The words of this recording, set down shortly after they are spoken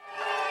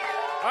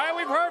All right,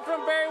 we've heard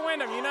from Barry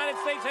Windham, United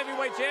States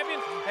heavyweight champion,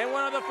 and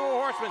one of the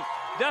four horsemen.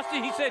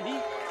 Dusty, he said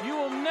you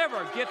will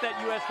never get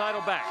that U.S. title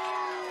back.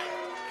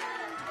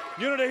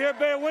 You know, to hear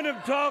Barry Windham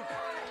talk,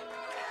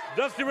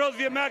 Dusty Rhodes,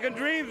 the American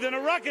Dream's in a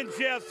rocking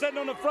chair sitting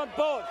on the front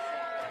porch.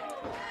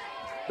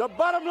 The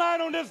bottom line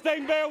on this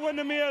thing, Barry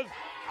Windham, is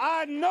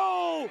I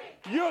know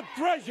your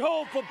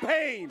threshold for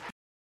pain.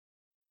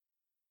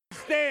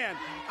 Stand.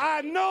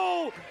 I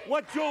know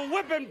what your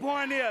whipping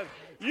point is.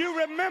 You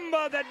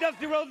remember that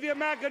Dusty Rhodes, the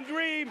American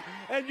Dream,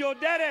 and your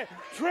daddy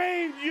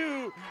trained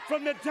you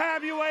from the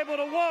time you were able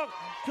to walk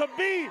to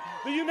be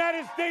the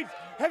United States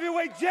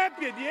heavyweight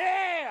champion.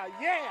 Yeah.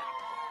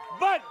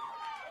 But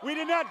we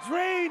did not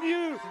train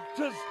you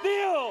to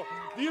steal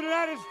the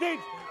United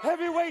States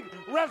heavyweight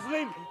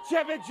wrestling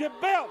championship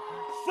belt.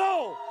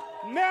 So,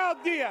 now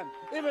then,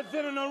 if it's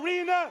in an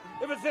arena,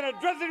 if it's in a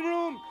dressing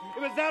room,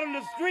 if it's out on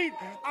the street,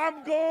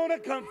 I'm going to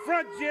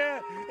confront you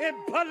in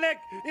public,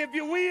 if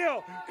you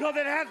will, because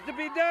it has to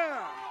be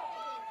done.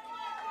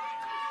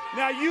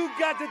 Now, you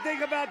got to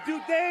think about two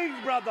things,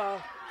 brother.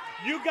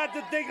 You got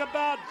to think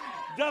about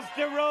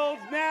Dusty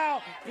Rhodes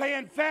now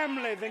playing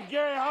families, and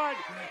Gary Hart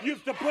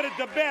used to put it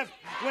the best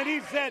when he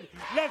said,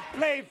 let's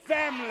play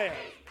families.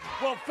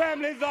 Well,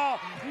 families are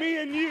me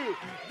and you.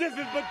 This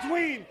is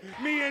between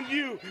me and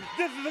you.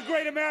 This is the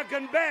Great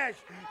American Bash.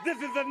 This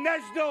is the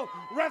National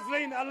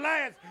Wrestling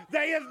Alliance.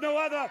 There is no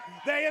other,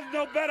 there is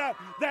no better,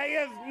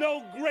 there is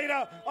no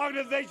greater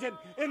organization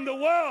in the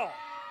world.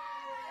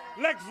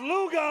 Lex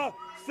Luger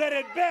said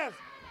it best.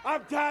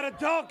 I'm tired of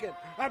talking.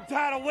 I'm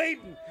tired of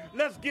waiting.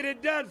 Let's get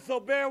it done. So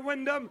Barry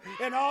Windham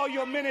and all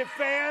your many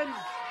fans,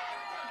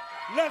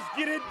 let's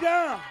get it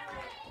done.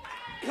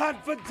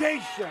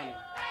 Confrontation.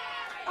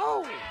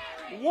 Oh,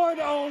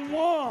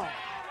 one-on-one.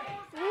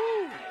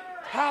 Ooh,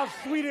 how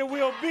sweet it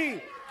will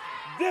be.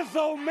 This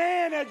old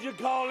man, as you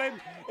call him,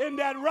 in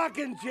that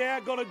rocking chair,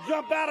 gonna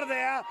jump out of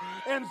there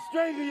and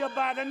strangle you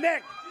by the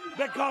neck,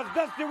 because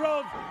Dusty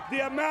Rhodes,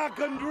 the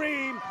American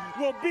Dream,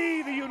 will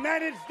be the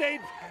United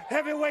States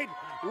heavyweight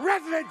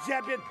wrestling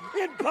champion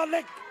in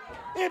public,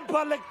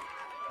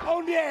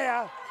 on the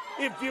air,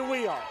 if you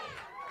will.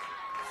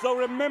 So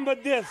remember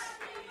this,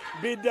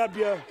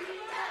 BW.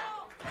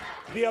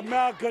 The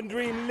American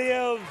Dream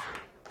lives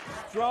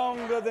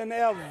stronger than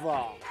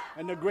ever.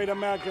 And the Great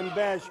American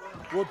Bash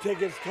will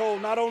take its toll,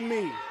 not on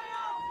me,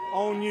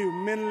 on you,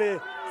 mentally,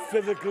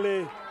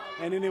 physically,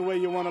 and any way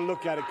you want to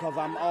look at it, because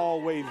I'm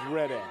always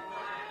ready.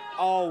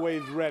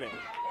 Always ready.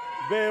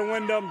 Barry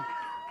Windham,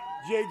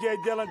 J.J.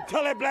 Dillon,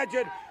 Tully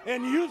Blanchard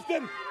in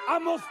Houston.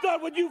 I'm going to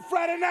start with you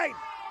Friday night.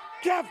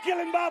 Calf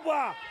killing barbed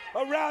wire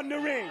around the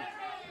ring.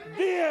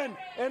 Then,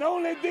 and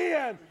only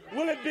then,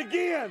 will it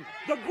begin.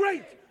 The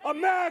Great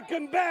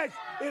American Bash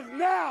is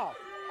now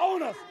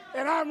on us,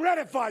 and I'm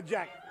ready for it,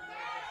 Jack.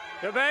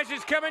 The Bash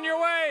is coming your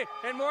way,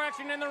 and more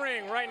action in the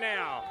ring right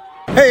now.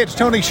 Hey, it's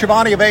Tony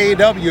Schiavone of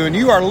AEW, and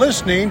you are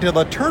listening to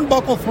the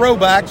Turnbuckle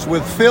Throwbacks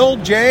with Phil,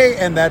 Jay,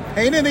 and that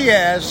pain in the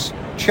ass,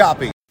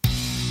 Choppy.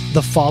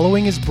 The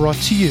following is brought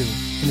to you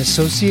in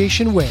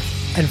association with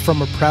and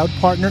from a proud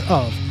partner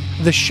of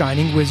the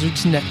Shining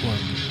Wizards Network.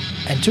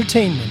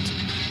 Entertainment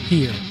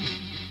here.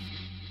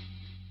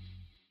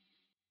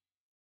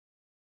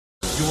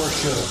 Your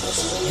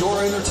shows,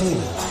 your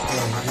entertainment,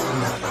 and your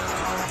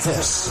network.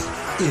 This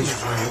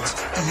is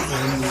Rant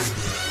EM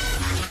Radio.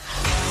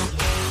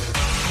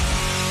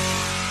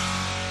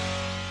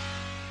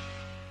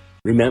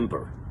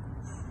 Remember,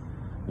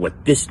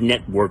 what this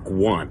network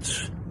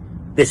wants,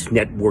 this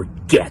network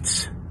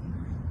gets.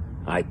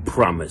 I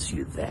promise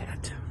you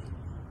that.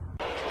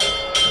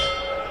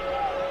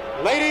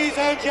 Ladies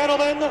and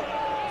gentlemen,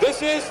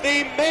 this is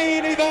the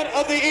main event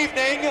of the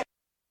evening.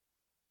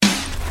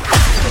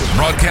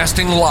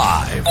 Broadcasting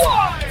live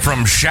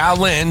from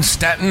Shaolin,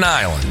 Staten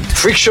Island.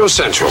 Freak Show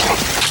Central.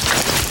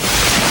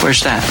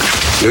 Where's that?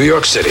 New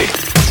York City.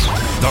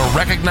 The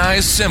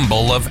recognized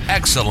symbol of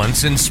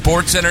excellence in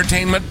sports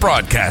entertainment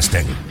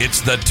broadcasting.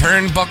 It's the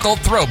Turnbuckle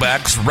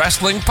Throwbacks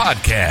Wrestling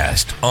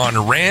Podcast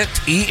on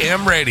Rant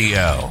EM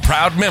Radio.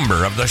 Proud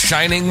member of the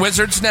Shining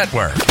Wizards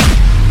Network.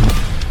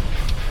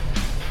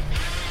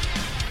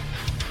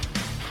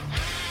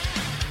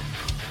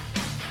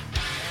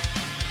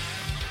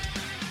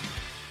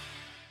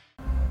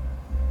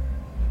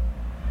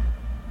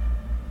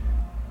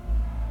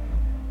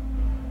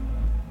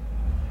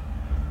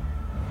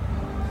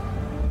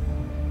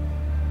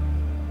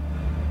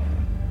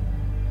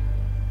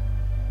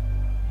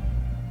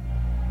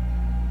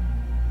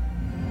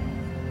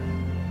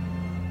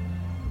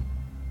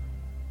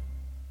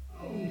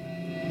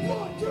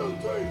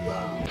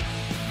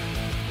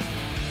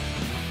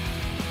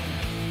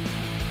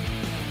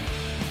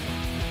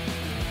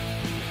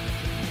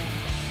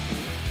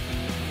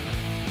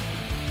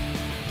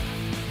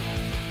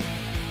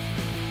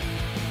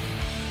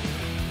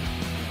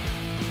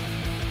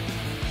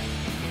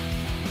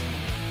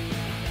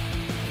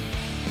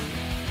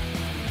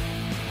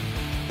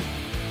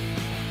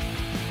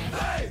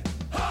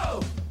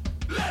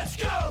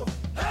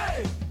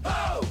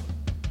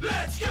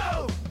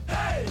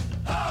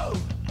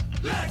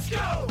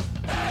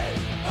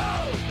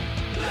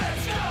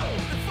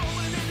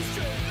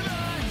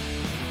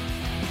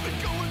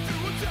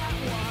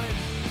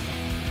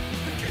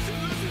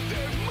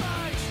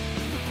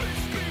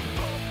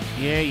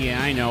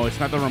 Yeah, I know. It's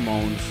not the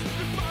Ramones.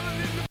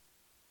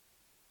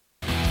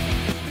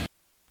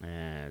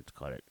 Let's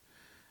cut it.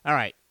 All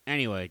right.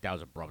 Anyway, that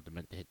was abrupt. I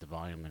meant to hit the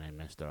volume and I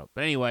messed it up.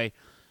 But anyway,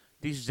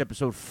 this is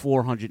episode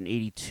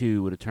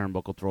 482 of the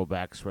Turnbuckle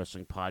Throwbacks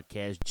Wrestling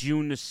Podcast.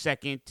 June the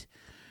 2nd,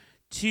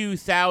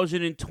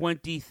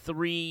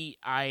 2023.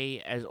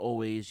 I, as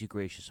always, your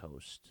gracious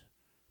host,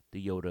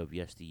 the Yoda of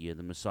yesteryear,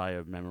 the Messiah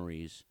of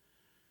memories,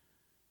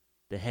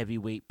 the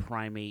heavyweight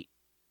primate,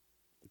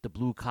 the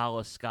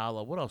blue-collar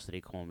scholar. What else do they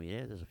call me?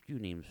 There's a few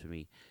names for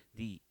me.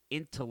 The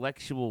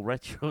intellectual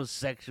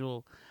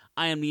retrosexual.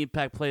 I am the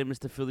Impact Player,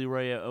 Mr. Philly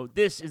Rayo.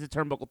 This is the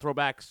Turnbuckle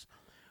Throwbacks,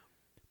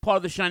 part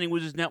of the Shining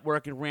Wizards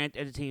Network and Rant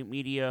Entertainment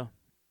Media,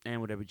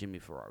 and whatever Jimmy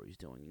Ferrari's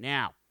doing.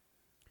 Now,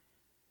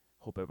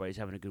 hope everybody's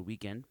having a good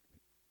weekend,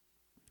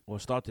 or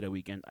start to their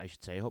weekend, I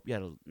should say. I hope you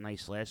had a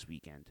nice last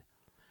weekend.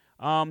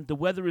 The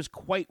weather is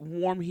quite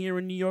warm here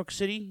in New York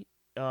City,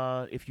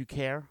 if you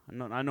care.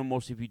 I know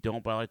most of you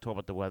don't, but I like to talk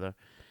about the weather.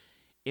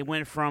 It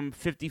went from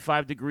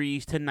 55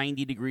 degrees to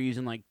 90 degrees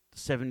in like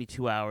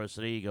 72 hours.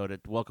 So there you go.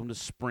 Welcome to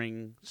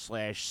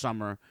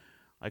spring/summer.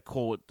 I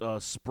call it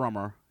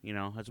sprummer. You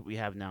know, that's what we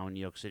have now in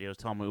New York City. I was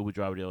telling my Uber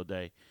driver the other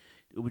day.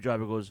 The Uber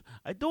driver goes,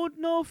 I don't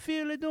know,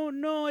 Phil. I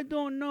don't know. I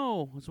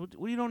said, what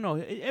do you don't know?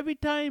 Every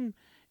time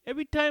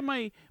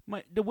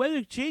the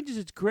weather changes,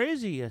 it's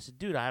crazy. I said,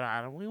 dude, I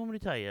don't. What do you want me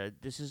to tell you?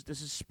 This is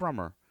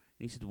sprummer. And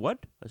he said,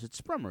 what? I said,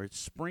 sprummer. It's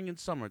spring and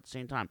summer at the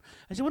same time.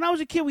 I said, when I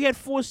was a kid, we had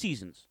 4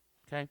 seasons.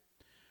 Okay.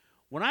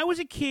 When I was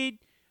a kid,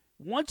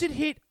 once it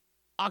hit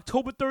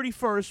October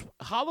 31st,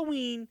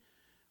 Halloween,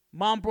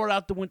 Mom brought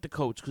out the winter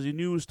coats because he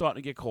knew it was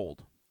starting to get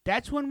cold.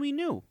 That's when we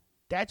knew.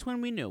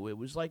 It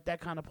was like that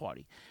kind of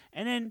party.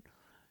 And then,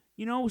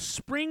 you know,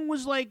 spring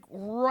was like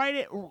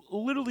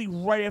literally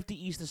right after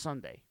Easter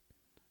Sunday.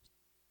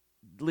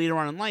 Later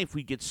on in life,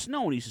 we'd get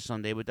snow on Easter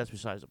Sunday, but that's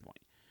besides the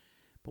point.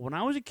 But when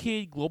I was a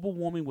kid, global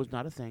warming was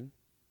not a thing.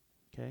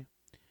 Okay?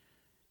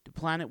 The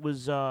planet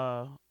was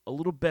a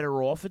little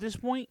better off at this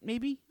point,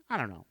 maybe? I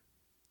don't know.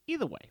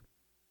 Either way,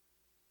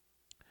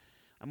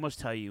 I must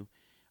tell you.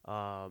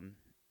 So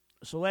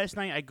last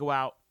night I go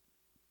out.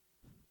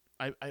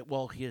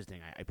 Well, here's the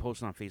thing. I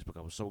posted on Facebook.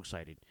 I was so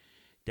excited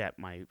that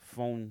my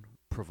phone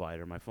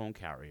provider, my phone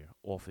carrier,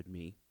 offered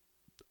me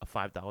a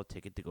 $5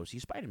 ticket to go see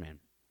Spider-Man,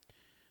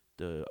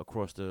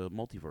 Across the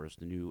Multiverse,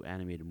 the new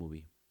animated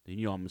movie.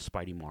 You know I'm a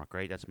Spidey Mark,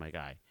 right? That's my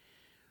guy.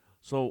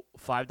 So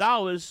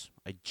 $5,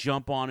 I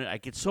jump on it. I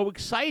get so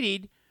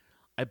excited,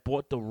 I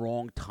bought the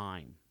wrong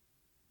time.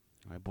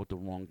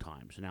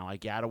 So now I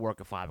get out of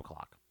work at 5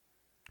 o'clock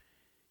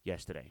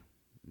yesterday.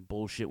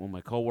 Bullshit with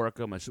my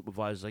coworker. My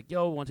supervisor's like,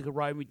 yo, want to go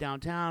ride me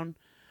downtown?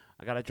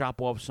 I got to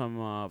drop off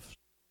some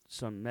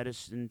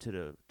medicine to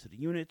the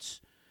units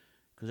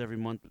because every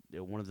month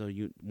one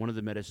of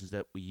the medicines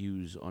that we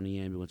use on the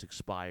ambulance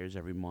expires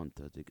every month.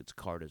 I think it's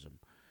cardism.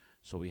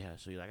 So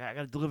you're like, I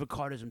got to deliver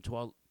cardism to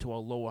our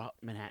lower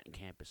Manhattan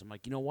campus. I'm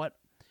like, you know what?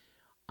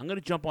 I'm going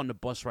to jump on the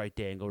bus right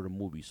there and go to the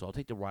movie. So I'll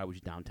take the ride with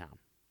you downtown,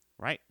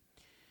 right?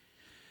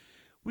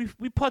 We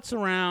putz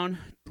around,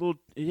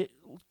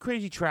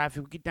 crazy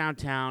traffic. We get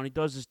downtown. He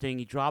does this thing.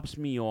 He drops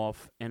me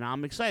off, and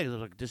I'm excited.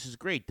 I'm like, this is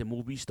great. The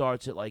movie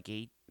starts at like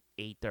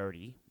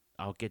 8:30.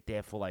 I'll get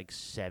there for like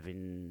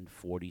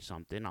 7:40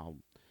 something. I'll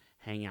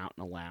hang out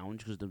in the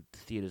lounge because the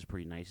theater's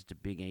pretty nice. It's a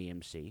big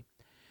AMC.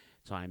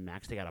 It's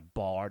IMAX. They got a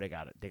bar. They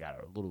got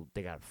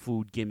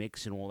food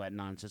gimmicks and all that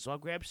nonsense. So I'll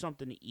grab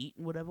something to eat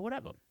and whatever.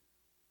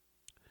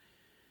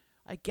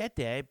 I get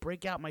there. I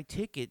break out my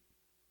ticket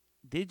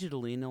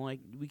digitally, and they're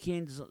like, we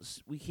can't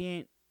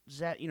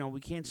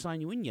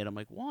sign you in yet. I'm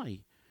like,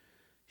 why?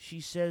 She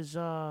says,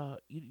 your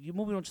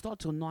movie don't start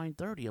till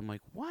 9:30. I'm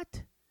like,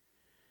 what?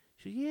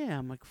 She said, yeah.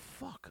 I'm like,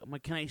 fuck. I'm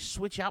like, can I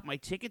switch out my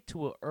ticket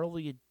to an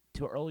earlier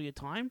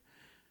time?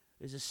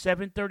 There's a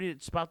 7:30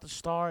 that's about to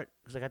start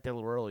because I got there a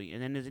little early,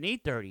 and then there's an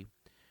 8:30.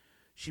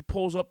 She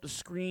pulls up the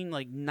screen,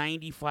 like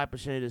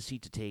 95% of the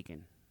seats are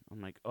taken. I'm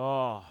like,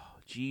 oh,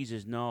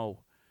 Jesus,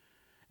 no.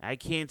 I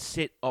can't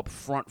sit up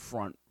front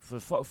for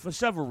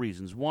several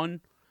reasons. One,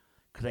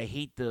 because I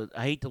hate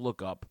to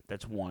look up.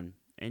 That's one.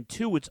 And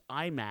two, it's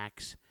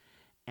IMAX,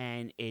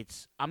 and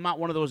I'm not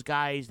one of those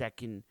guys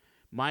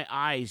my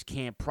eyes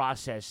can't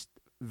process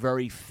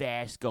very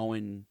fast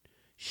going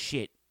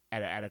shit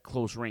at a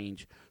close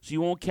range. So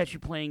you won't catch me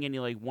playing any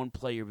like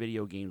one-player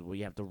video games where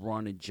you have to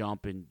run and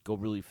jump and go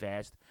really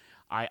fast.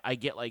 I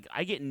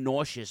get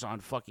nauseous on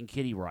fucking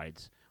kiddie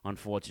rides,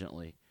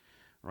 unfortunately.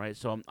 Right?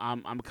 So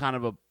I'm kind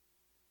of a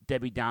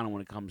Debbie Downer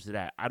when it comes to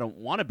that. I don't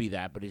want to be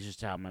that, but it's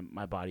just how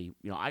my body,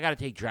 I got to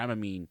take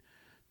Dramamine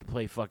to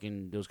play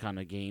fucking those kind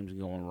of games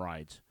and go on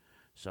rides.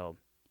 So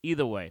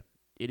either way,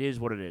 it is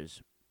what it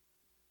is.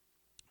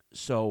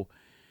 So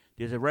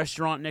there's a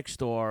restaurant next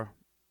door,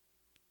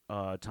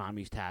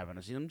 Tommy's Tavern.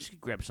 I said, let me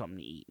just grab something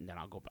to eat, and then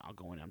I'll go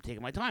in. I'm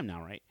taking my time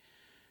now, right?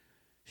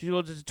 She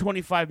goes, it's a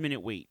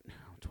 25-minute wait.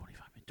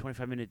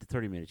 25 minutes to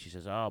 30 minutes. She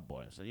says, oh,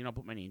 boy. I said,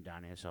 put my name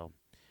down there. So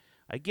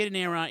I get in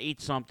there around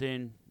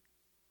 8-something.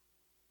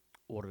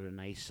 Ordered a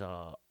nice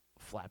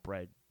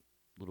flatbread,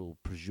 little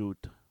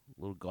prosciutto,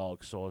 little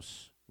garlic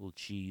sauce, little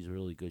cheese,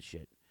 really good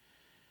shit.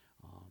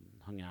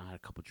 Hung out, had a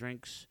couple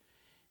drinks,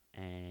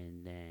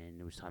 and then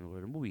it was time to go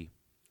to the movie.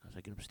 I was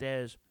like, get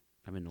upstairs.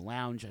 I'm in the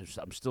lounge.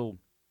 I'm still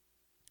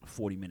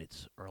 40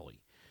 minutes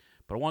early.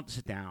 But I wanted to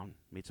sit down,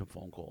 made some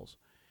phone calls.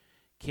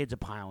 Kids are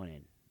piling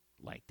in.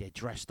 Like, they're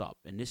dressed up.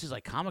 And this is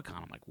like Comic-Con.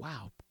 I'm like,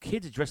 wow,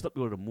 kids are dressed up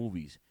to go to the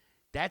movies.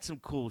 That's some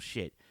cool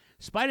shit.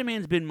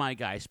 Spider-Man's been my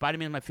guy.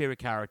 Spider-Man's my favorite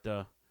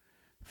character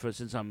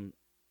since I'm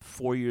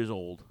 5 years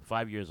old.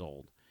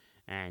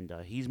 And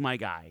he's my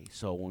guy.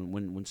 So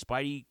when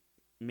Spidey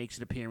makes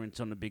an appearance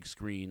on the big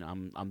screen,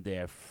 I'm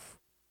there,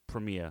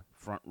 premiere,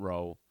 front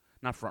row.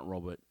 Not front row,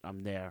 but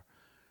I'm there,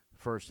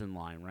 first in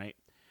line, right?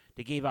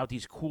 They gave out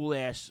these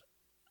cool-ass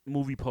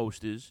movie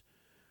posters,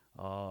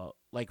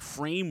 like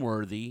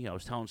frame-worthy. I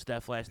was telling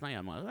Steph last night,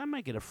 I'm like, I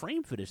might get a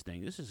frame for this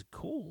thing. This is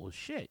cool as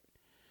shit.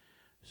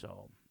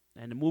 So,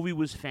 and the movie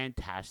was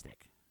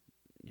fantastic.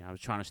 You know, I was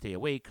trying to stay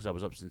awake because I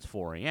was up since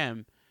 4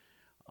 a.m.,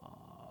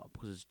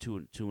 because it's a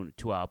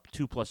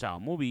 2+ hour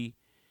movie.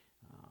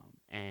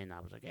 And I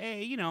was like,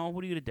 hey, you know,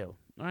 what are you going to do?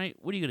 All right,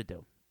 what are you going to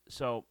do?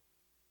 So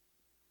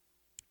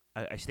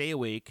I stay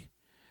awake.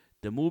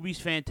 The movie's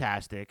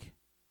fantastic.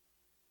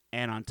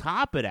 And on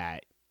top of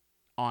that,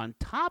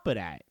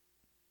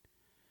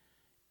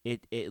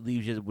 it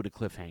leaves you with a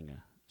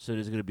cliffhanger. So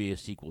there's going to be a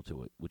sequel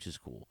to it, which is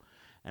cool.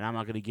 And I'm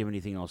not going to give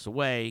anything else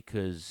away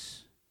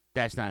because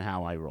that's not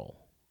how I roll,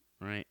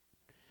 right?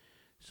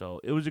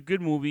 So it was a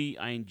good movie.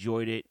 I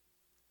enjoyed it.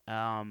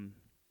 I'm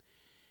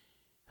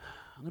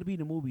going to be in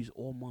the movies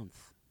all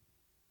month.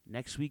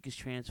 Next week is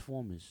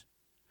Transformers.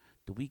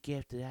 The week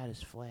after that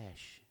is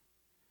Flash.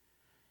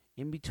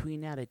 In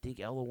between that, I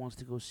think Ella wants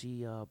to go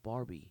see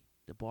Barbie,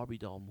 the Barbie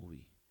doll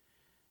movie.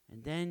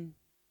 And then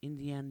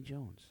Indiana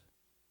Jones.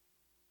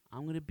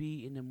 I'm going to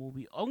be in the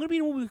movie. I'm going to be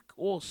in the movie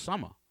all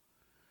summer.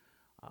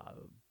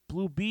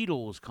 Blue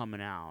Beetle is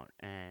coming out,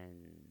 and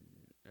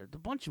there's a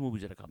bunch of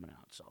movies that are coming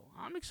out. So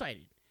I'm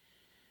excited.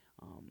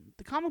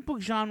 The comic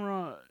book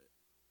genre,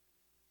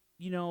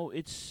 you know,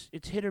 it's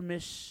hit or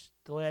miss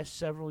the last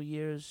several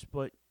years,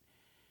 but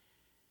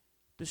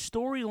the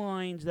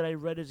storylines that I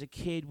read as a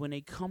kid, when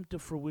they come to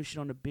fruition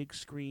on the big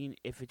screen,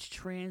 if it's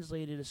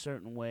translated a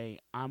certain way,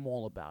 I'm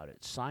all about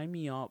it. Sign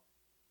me up.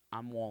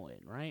 I'm all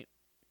in, right?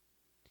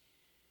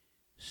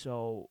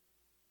 So,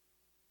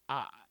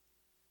 I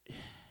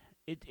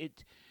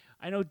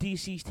know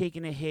DC's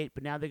taking a hit,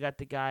 but now they got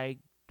the guy,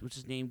 what's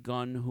his name,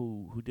 Gunn,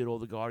 who did all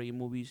the Guardian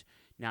movies.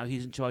 Now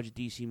he's in charge of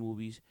DC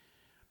movies.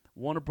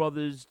 Warner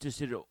Brothers just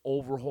did an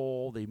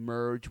overhaul. They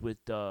merged with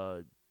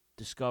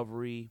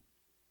Discovery,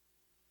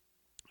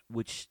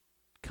 which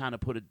kind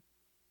of put,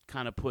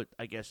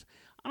 I guess,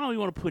 I don't know if you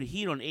want to put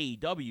heat on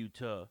AEW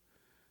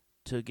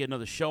to get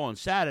another show on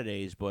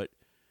Saturdays, but,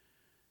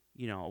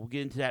 you know, we'll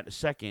get into that in a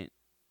second.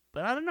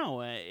 But I don't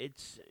know.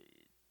 It's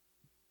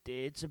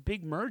a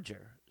big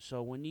merger.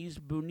 So when these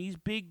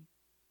big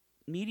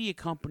media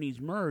companies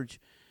merge,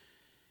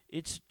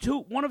 it's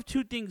one of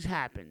two things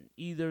happen.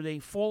 Either they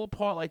fall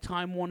apart like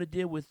Time Warner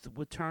did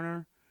with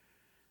Turner,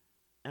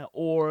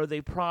 or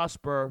they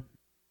prosper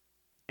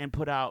and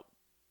put out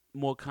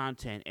more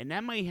content. And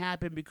that might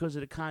happen because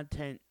of the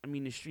content. I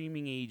mean, the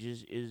streaming age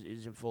is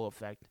in full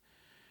effect.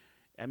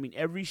 I mean,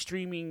 every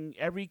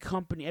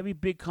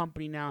big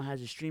company now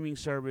has a streaming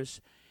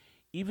service.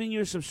 Even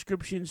your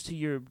subscriptions to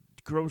your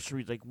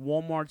groceries, like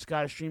Walmart's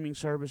got a streaming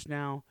service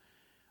now.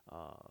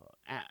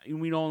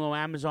 We all know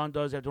Amazon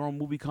does have their own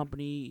movie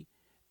company.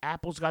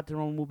 Apple's got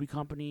their own movie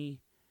company.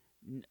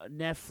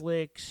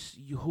 Netflix,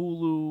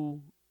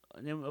 Hulu,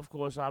 and then, of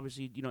course,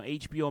 obviously, you know,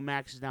 HBO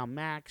Max is now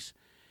Max.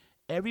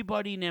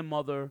 Everybody and their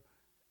mother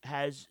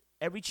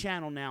every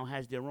channel now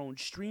has their own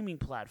streaming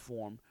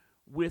platform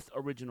with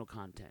original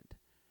content.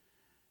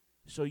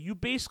 So you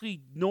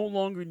basically no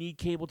longer need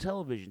cable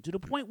television, to the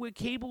point where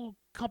cable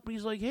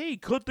companies like, hey,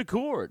 cut the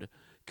cord,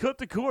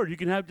 you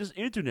can have just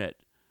internet.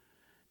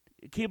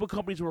 Cable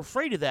companies were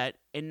afraid of that,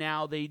 and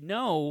now they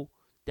know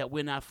that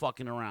we're not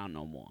fucking around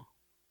no more.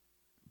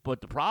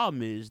 But the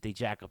problem is they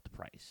jack up the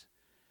price.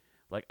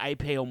 Like, I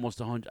pay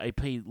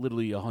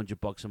literally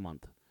 $100 a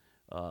month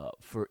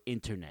for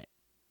internet.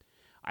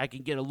 I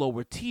can get a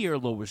lower tier,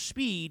 lower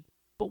speed,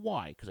 but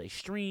why? Because I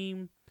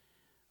stream.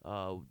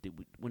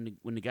 When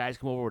the guys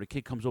come over, or the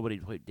kid comes over,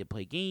 they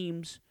play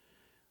games.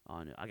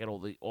 I got all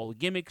the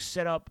gimmicks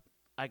set up.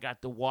 I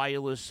got the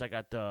wireless. I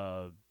got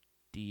the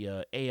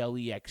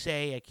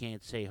ALEXA. I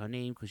can't say her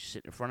name because she's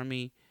sitting in front of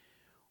me.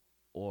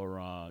 Or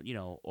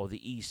or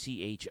the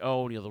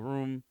ECHO in the other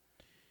room,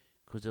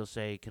 because they'll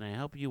say, "Can I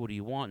help you? What do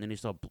you want?" And then they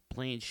start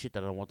playing shit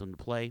that I don't want them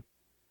to play.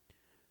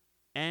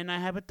 And I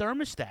have a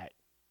thermostat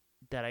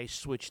that I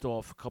switched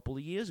off a couple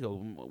of years ago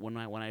when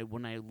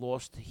I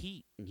lost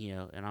heat in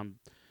here, and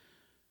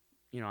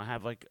I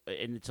have and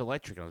it's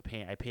electric. I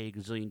pay $1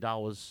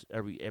 gazillion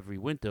every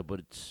winter,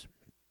 but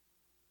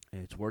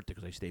it's worth it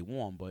because I stay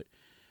warm. But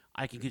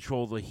I can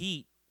control the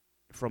heat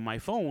from my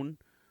phone,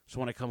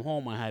 so when I come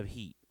home, I have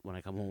heat. When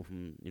I come home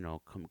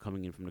from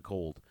coming in from the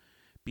cold,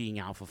 being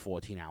out for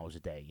 14 hours a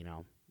day,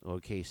 or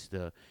in case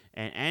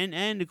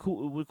and the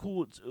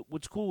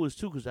what's cool is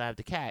too, because I have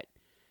the cat.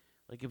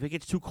 Like if it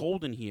gets too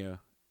cold in here,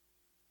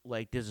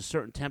 like there's a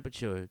certain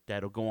temperature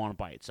that'll go on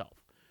by itself.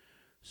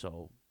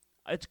 So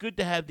it's good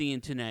to have the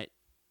internet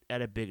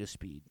at a bigger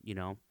speed,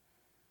 and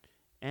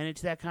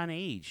it's that kind of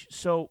age.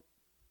 So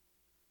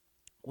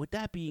with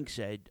that being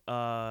said,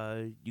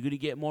 you're gonna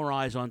get more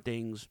eyes on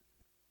things,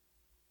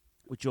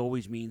 which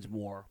always means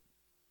more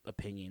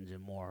opinions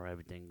and more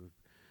everything.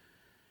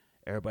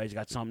 Everybody's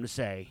got something to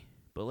say.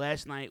 But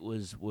last night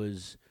was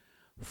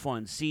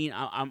fun. Seeing,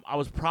 I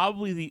was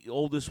probably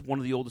one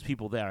of the oldest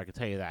people there. I can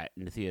tell you that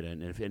in the theater,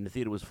 and the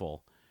theater was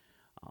full.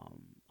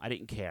 I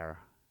didn't care.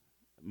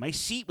 My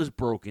seat was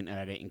broken, and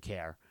I didn't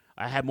care.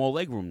 I had more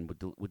leg room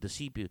with the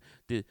seat.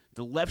 The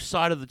left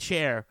side of the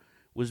chair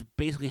was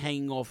basically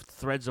hanging off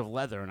threads of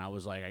leather, and I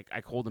was like,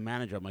 I called the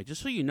manager. I'm like,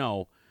 just so you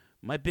know,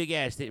 my big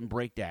ass didn't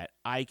break that.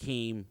 I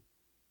came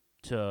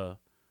into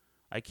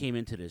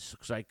this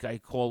because I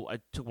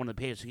took one of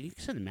the pages. Can you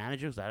send the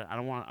managers? I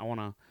want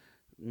to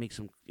make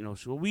some,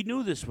 so we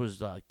knew this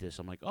was like this.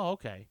 I'm like, oh,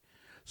 okay.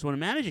 So when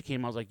the manager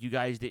came, I was like, you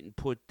guys didn't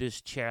put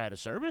this chair out of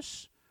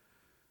service?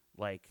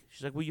 Like,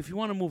 she's like, well, if you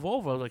want to move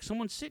over, I was like,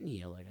 someone's sitting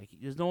here. Like,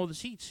 there's no other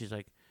seats. She's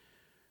like,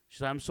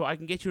 so I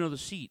can get you another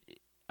seat.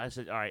 I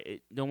said, all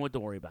right, don't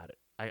worry about it.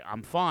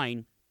 I'm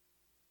fine.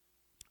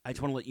 I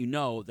just want to let you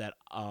know that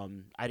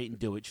I didn't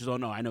do it. She's like, oh,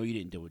 no, I know you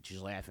didn't do it.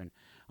 She's laughing.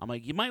 I'm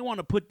like, you might want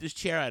to put this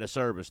chair out of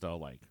service, though,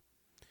 like,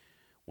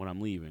 when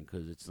I'm leaving,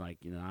 because it's like,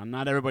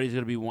 not everybody's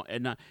going to be,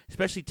 and not,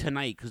 especially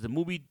tonight, because the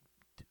movie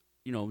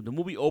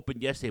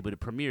opened yesterday, but it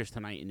premieres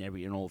tonight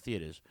in all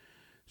theaters.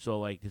 So,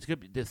 like,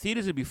 the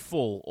theater's going to be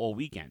full all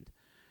weekend.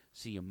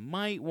 So you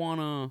might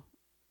want to,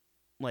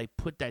 like,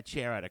 put that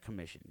chair out of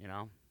commission,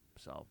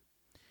 So,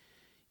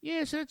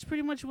 yeah, so that's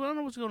pretty much, I don't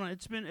know what's going on.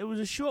 It was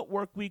a short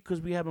work week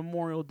because we have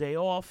Memorial Day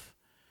off.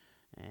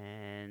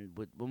 And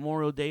with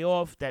Memorial Day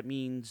off, that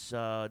means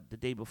the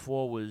day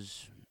before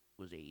was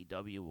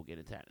AEW. We'll get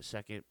into that in a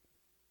second.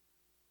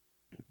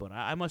 But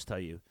I must tell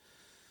you,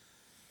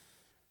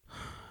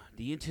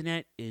 the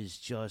internet is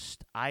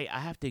just, I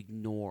have to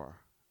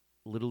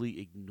literally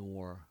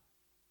ignore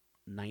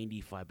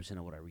 95%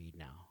 of what I read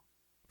now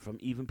from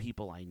even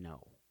people I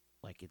know.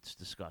 Like, it's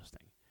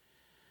disgusting.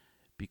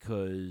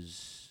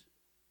 Because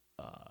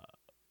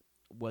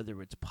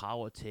whether it's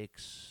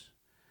politics,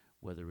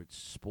 whether it's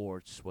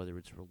sports, whether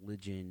it's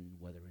religion,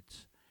 whether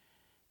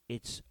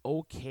it's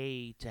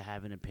okay to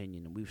have an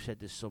opinion. And we've said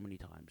this so many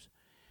times.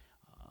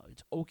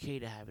 It's okay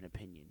to have an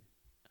opinion,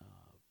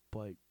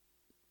 but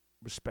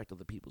respect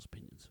other people's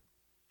opinions.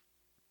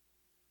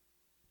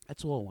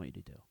 That's all I want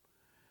you to do.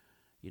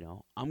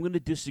 I'm going to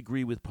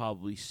disagree with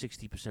probably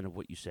 60% of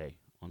what you say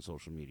on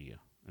social media.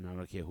 And I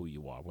don't care who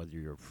you are, whether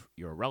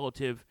you're a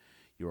relative,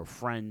 you're a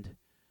friend,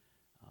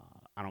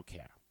 I don't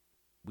care.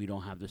 We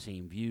don't have the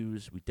same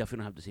views. We definitely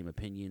don't have the same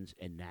opinions,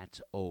 and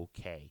that's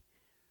okay.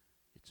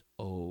 It's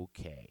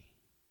okay.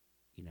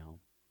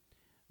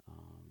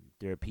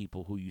 There are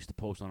people who used to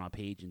post on our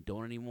page and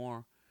don't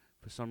anymore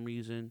for some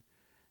reason,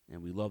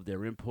 and we love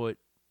their input,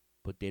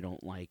 but they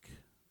don't like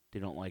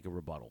a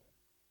rebuttal.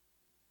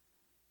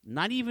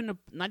 Not even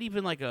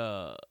like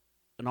an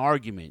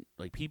argument.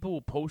 Like, people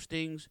will post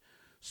things,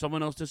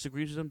 someone else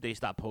disagrees with them, they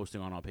stop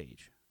posting on our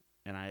page,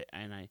 and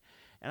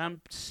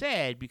I'm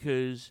sad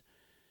because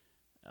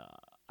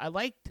I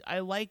like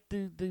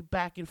the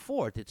back and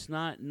forth. It's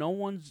not, no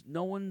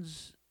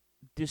one's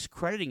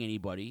discrediting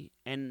anybody,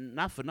 and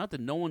not for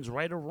nothing, no one's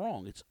right or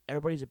wrong. It's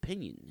everybody's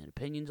opinion, and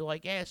opinions are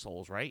like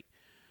assholes, right?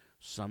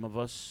 Some of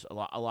us,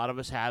 a lot of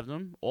us have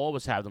them, all of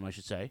us have them, I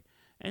should say,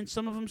 and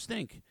some of them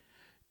stink.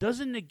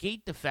 Doesn't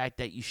negate the fact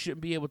that you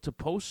shouldn't be able to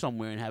post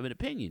somewhere and have an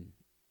opinion.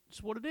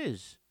 It's what it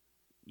is,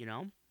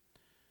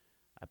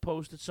 I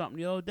posted something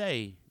the other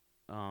day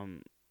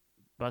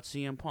about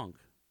CM Punk.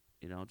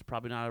 It's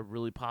probably not a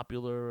really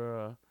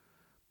popular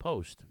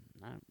post.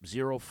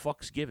 Zero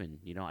fucks given.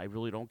 I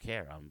really don't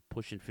care. I'm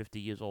pushing 50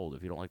 years old.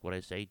 If you don't like what I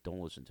say, don't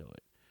listen to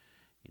it.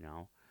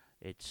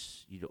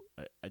 It's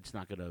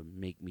not gonna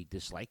make me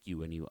dislike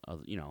you any.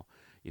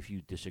 If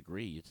you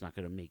disagree, it's not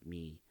gonna make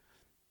me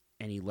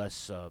any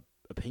less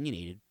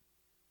opinionated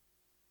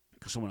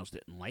because someone else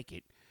didn't like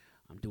it.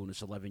 I'm doing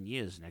this 11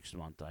 years next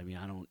month. I mean,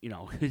 I don't,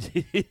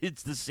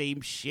 it's the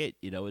same shit.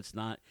 It's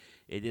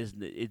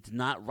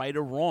not right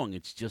or wrong.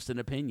 It's just an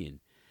opinion.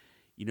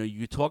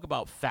 You talk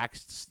about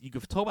facts. You can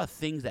talk about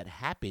things that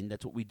happen.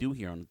 That's what we do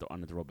here on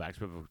the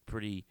Throwbacks. We have a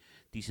pretty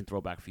decent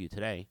throwback for you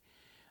today.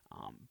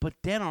 But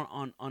then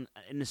on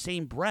in the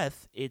same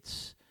breath,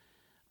 it's,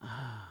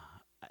 I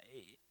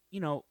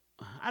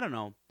don't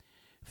know.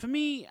 For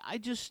me, I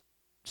just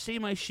say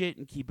my shit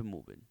and keep it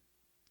moving,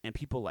 and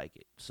people like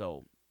it.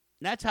 So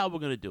that's how we're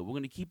going to do it. We're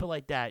going to keep it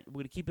like that. We're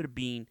going to keep it a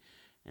bean,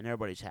 and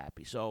everybody's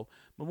happy. So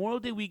Memorial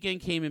Day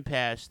weekend came and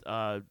passed.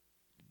 Hammer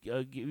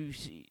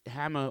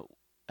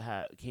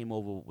came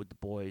over with the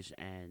boys,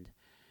 and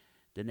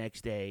the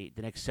next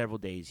several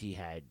days, he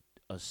had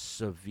a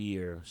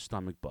severe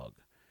stomach bug,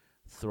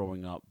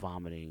 throwing up,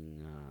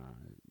 vomiting,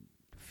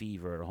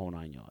 fever, the whole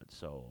 9 yards.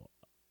 So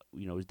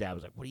his dad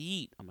was like, "What do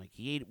you eat?" I'm like,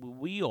 "He ate.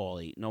 We all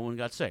ate. No one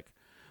got sick.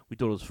 We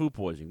thought it was food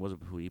poisoning. It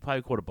wasn't food. He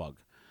probably caught a bug.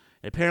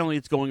 And apparently,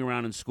 it's going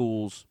around in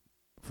schools,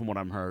 from what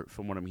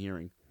I'm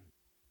hearing.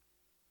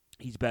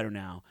 He's better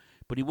now,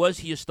 but he was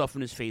here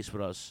stuffing his face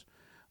with us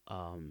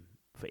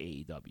for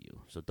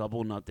AEW. So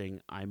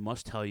 2-0. I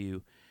must tell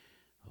you,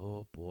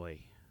 oh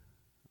boy,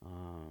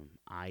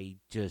 I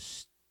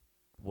just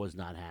was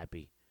not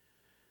happy.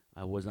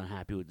 I was not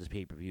happy with this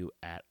pay-per-view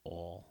at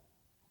all.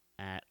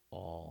 At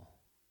all.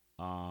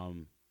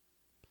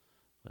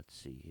 Let's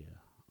see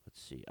here.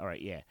 All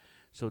right, yeah.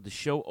 So the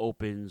show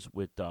opens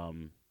with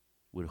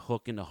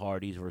Hook and the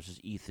Hardys versus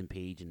Ethan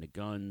Page and the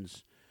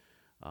Guns.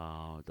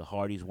 The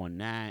Hardys won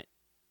that.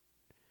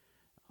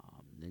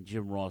 Then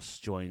Jim Ross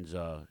joins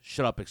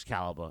Shut Up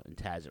Excalibur and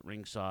Taz at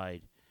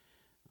ringside.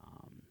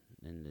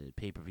 And the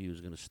pay-per-view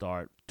is going to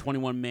start.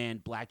 21-man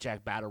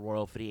Blackjack Battle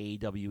Royal for the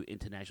AEW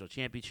International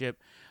Championship.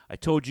 I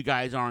told you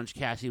guys Orange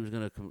Cassidy was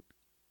going to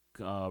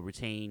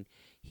retain.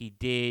 He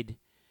did.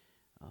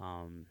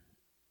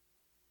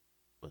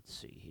 Let's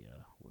see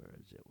here. Where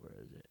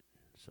is it?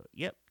 So,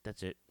 yep,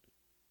 that's it.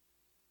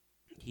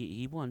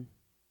 He won.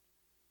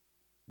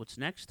 What's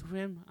next for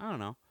him? I don't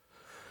know.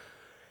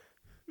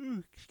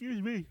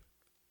 Excuse me.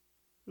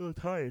 I'm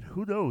tired.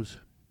 Who knows?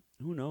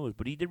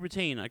 But he did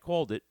retain. I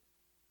called it.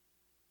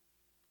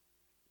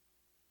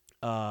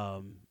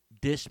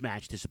 This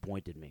match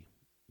disappointed me.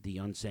 The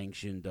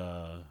unsanctioned,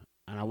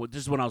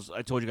 this is what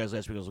I told you guys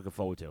last week I was looking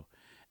forward to.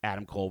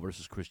 Adam Cole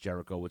versus Chris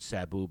Jericho with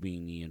Sabu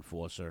being the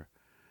enforcer.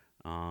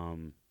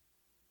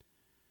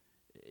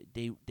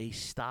 They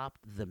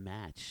stopped the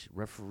match.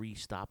 Referee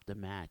stopped the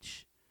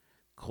match.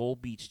 Cole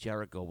beats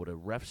Jericho with a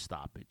ref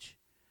stoppage.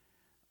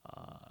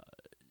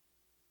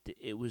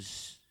 It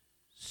was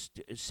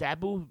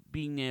Sabu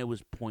being there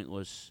was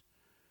pointless.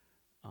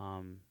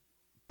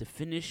 The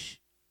finish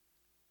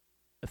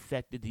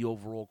affected the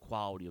overall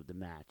quality of the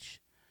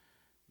match.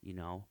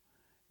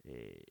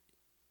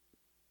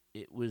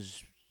 It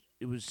was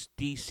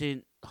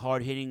decent,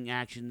 hard hitting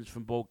actions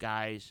from both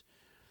guys.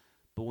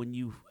 But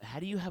how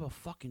do you have a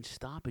fucking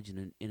stoppage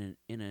in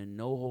a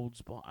no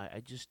holds bar?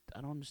 I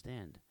don't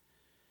understand.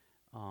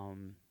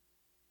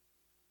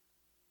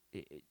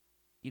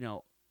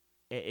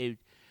 At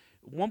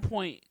one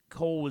point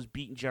Cole was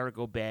beating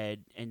Jericho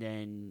bad, and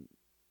then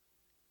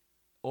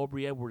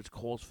Aubrey Edwards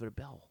calls for the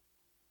bell.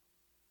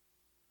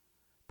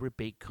 Britt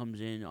Baker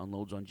comes in,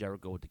 unloads on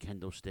Jericho with the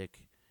kendo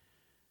stick.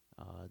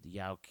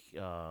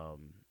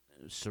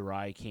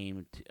 Sarai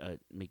came to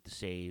make the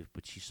save,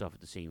 but she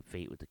suffered the same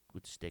fate with the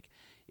stick.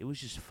 It was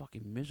just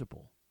fucking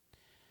miserable.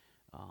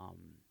 All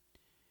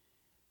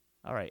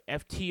right,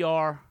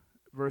 FTR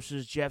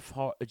versus Jeff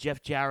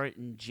Jarrett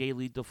and Jay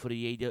Lethal for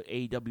the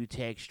AEW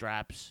tag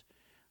straps.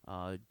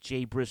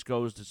 Jay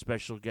Briscoe is the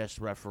special guest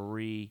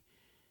referee.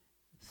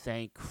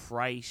 Thank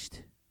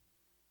Christ.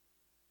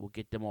 We'll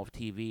get them off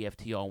TV.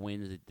 FTR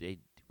wins. They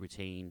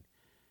retain.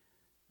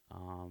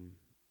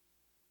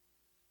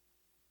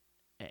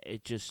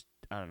 It just,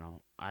 I don't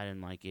know. I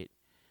didn't like it.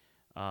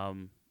 I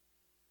don't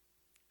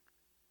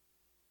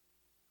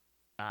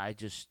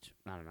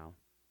know.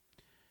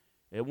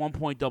 At one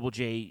point, Double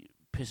J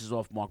pisses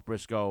off Mark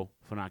Briscoe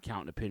for not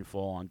counting the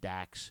pinfall on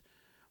Dax.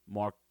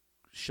 Mark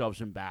shoves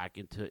him back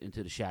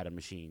into the Shadow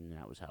Machine, and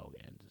that was how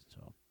it ended.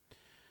 So,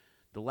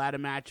 the ladder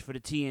match for the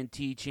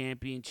TNT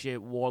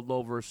Championship,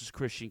 Wardlow versus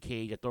Christian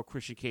Cage. I thought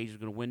Christian Cage was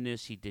going to win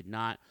this. He did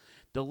not.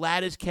 The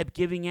ladders kept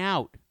giving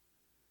out.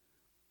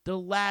 It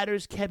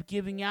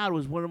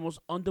was one of the most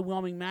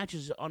underwhelming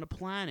matches on the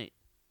planet.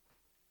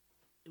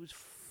 It was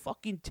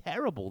fucking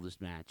terrible,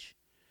 this match.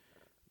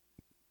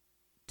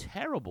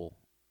 Terrible.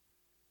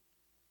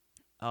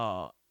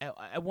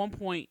 At one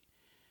point,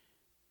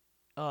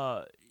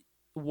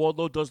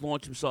 Wardlow does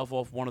launch himself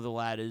off one of the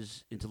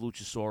ladders into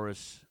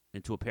Luchasaurus,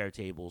 into a pair of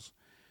tables.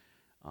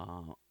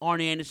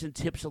 Arn Anderson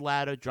tips a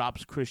ladder,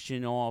 drops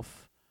Christian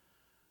off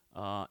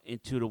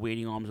into the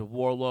waiting arms of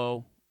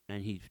Wardlow,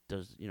 and he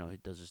does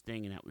his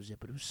thing, and that was it.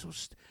 But it was so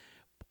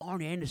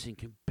Arn Anderson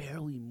can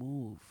barely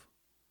move.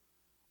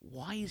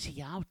 Why is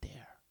he out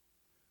there?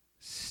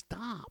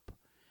 Stop.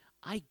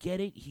 I get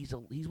it. He's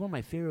one of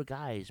my favorite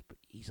guys, but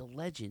he's a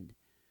legend.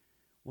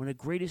 One of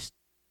the greatest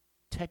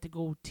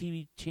technical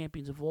TV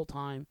champions of all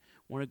time.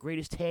 One of the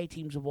greatest tag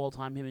teams of all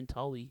time. Him and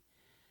Tully,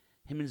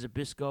 him and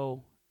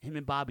Zbyszko, him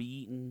and Bobby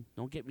Eaton.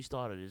 Don't get me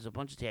started. There's a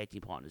bunch of tag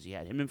team partners he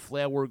had. Him and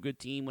Flair were a good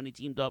team when they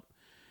teamed up.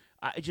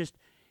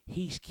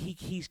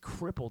 He's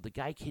crippled. The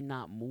guy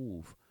cannot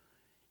move.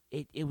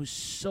 It was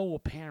so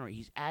apparent.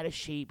 He's out of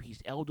shape.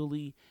 He's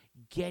elderly.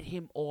 Get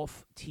him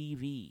off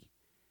TV.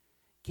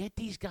 Get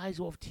these guys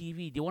off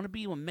TV. They want to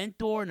be a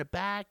mentor in the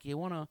back. They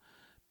want to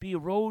be a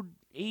road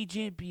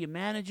agent, be a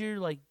manager.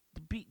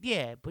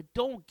 But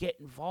don't get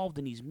involved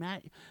in these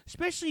matches,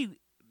 especially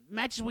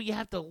matches where you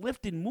have to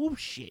lift and move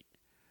shit.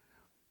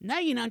 Now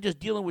you're not just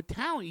dealing with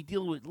talent. You're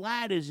dealing with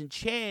ladders and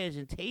chairs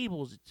and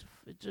tables.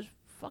 It's just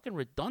fucking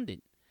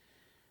redundant.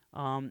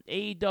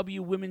 AEW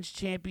Women's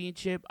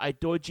Championship. I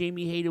thought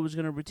Jamie Hayter was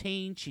going to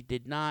retain. She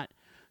did not.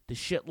 The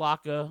Shit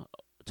Locker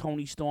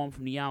Toni Storm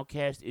from the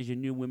Outcast is your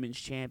new women's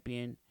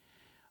champion.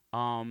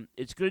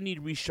 It's going to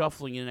need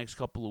reshuffling in the next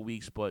couple of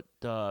weeks, but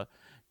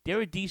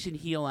they're a decent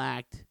heel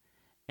act.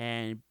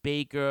 And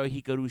Baker,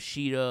 Hikaru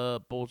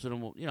Shida, both of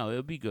them,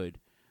 it'll be good.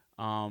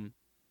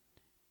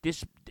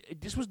 This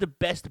was the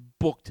best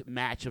booked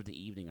match of the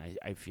evening,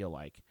 I feel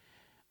like.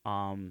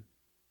 But,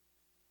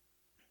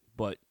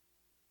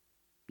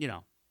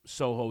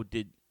 Soho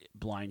did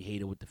blind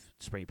Hater with the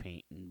spray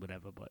paint and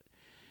whatever. But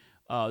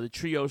the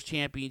Trios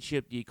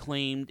Championship, the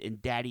Acclaimed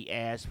and Daddy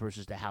Ass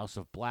versus the House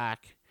of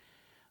Black.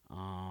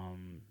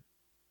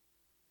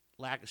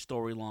 Lack of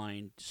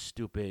storyline,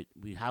 stupid.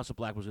 House of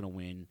Black was going to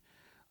win.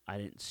 I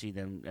didn't see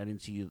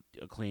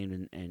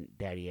Acclaimed and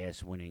Daddy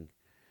Ass winning.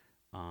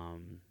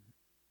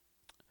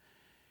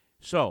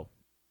 So,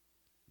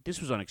 this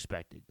was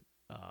unexpected.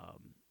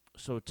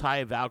 So,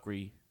 Taya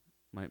Valkyrie,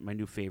 my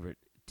new favorite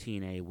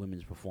TNA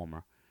women's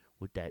performer,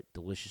 with that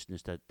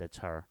deliciousness that's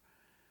her.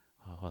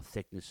 Her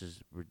thickness is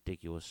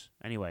ridiculous.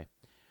 Anyway,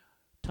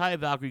 Taya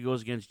Valkyrie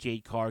goes against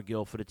Jade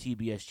Cargill for the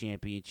TBS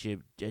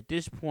Championship. At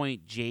this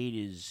point, Jade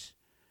is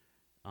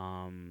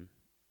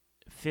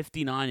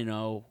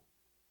 59-0.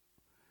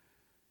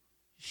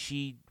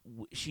 She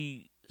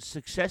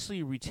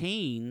successfully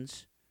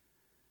retains,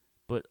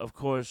 but of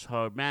course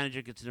her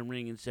manager gets in the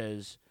ring and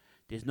says,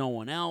 "There's no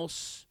one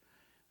else.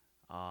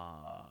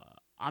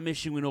 I'm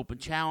issuing an open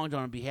challenge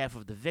on behalf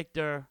of the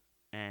victor."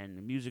 And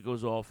the music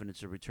goes off, and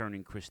it's a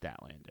returning Chris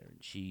Statlander,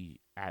 and she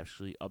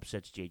actually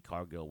upsets Jade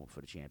Cargill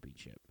for the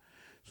championship.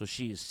 So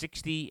she is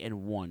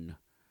 60-1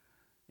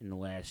 in the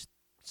last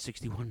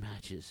 61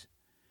 matches.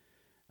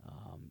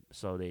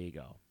 So there you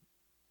go.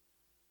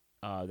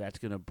 That's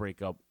gonna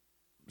break up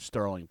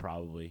Sterling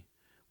probably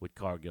with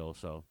Cargill.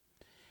 So,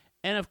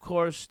 and of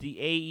course the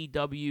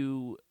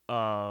AEW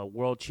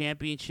World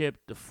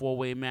Championship, the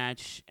 4-way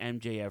match.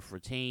 MJF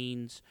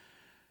retains.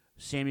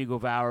 Sammy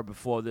Guevara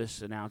before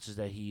this announces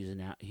that him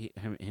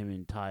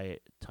and Taya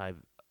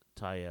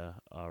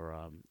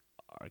are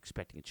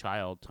expecting a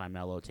child.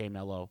 Tay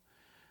Mello.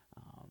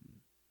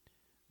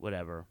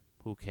 Whatever.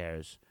 Who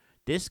cares?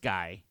 This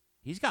guy,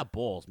 he's got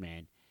balls,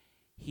 man.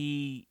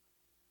 He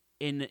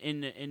in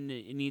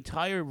the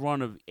entire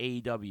run of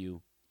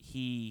AEW,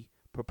 he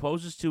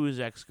proposes to his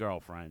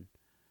ex-girlfriend,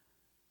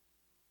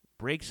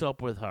 breaks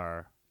up with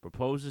her,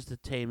 proposes to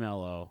Tay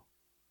Mello,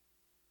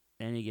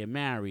 and they get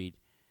married,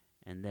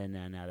 and then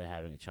now they're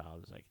having a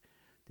child. It's like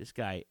this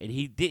guy, and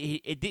he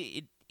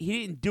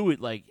didn't do it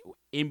like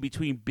in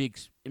between big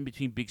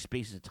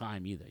spaces of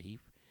time either.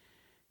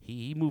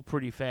 He moved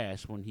pretty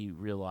fast when he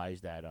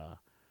realized that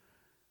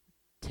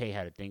Tay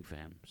had a thing for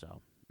him.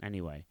 So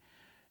anyway,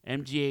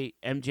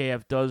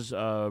 MJF does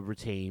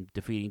retain,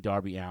 defeating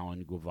Darby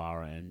Allin,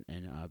 Guevara,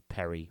 and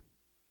Perry,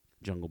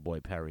 Jungle Boy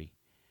Perry.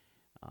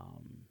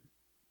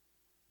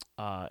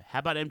 How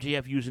about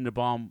MJF using the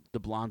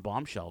blonde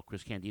bombshell,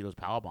 Chris Candido's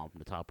powerbomb from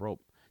the top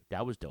rope?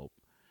 That was dope.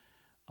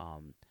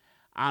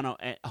 I don't know.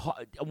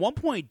 At one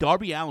point,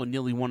 Darby Allin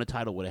nearly won a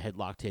title with a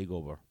headlock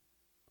takeover.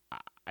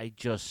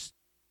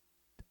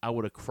 I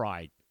would have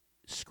cried,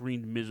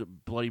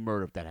 screamed bloody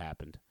murder if that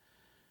happened.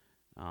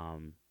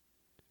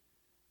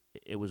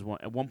 It was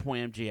at one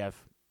point MJF,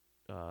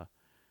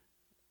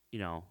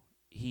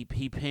 he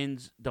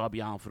pins Darby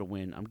Allin for the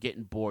win. I'm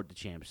getting bored, the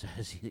champ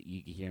says.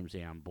 You can hear him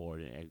say, "I'm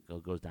bored." And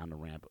it goes down the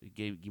ramp.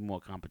 Give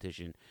more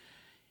competition.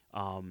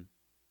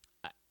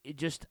 It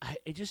just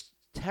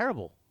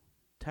terrible.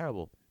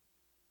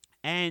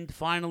 And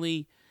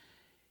finally,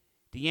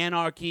 the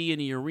Anarchy in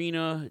the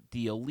Arena,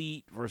 the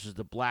Elite versus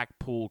the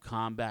Blackpool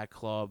Combat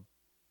Club.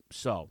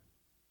 So,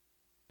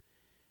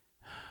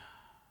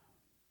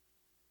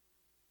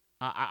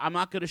 I'm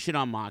not gonna shit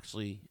on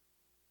Moxley.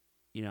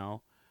 A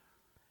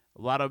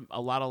lot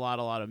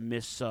of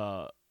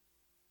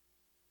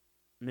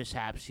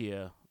mishaps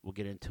here. We'll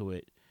get into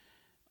it.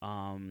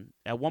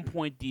 At one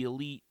point, the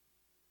Elite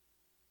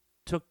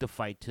took the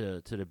fight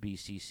to the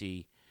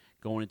BCC,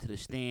 going into the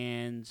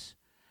stands.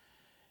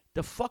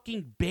 The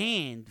fucking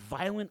band,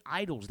 Violent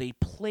Idols, they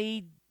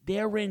played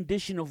their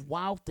rendition of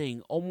Wild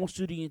Thing almost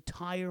through the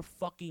entire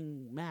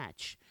fucking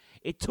match.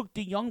 It took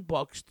the Young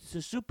Bucks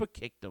to super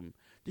kick them,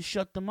 to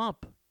shut them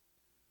up.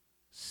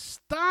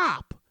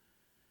 Stop!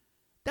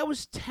 That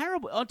was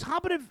terrible. On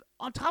top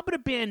of the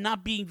band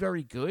not being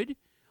very good,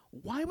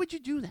 why would you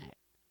do that?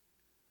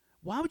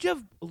 Why would you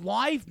have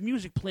live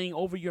music playing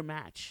over your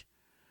match?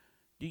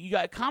 You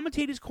got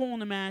commentators calling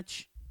the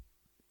match.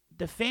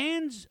 The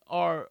fans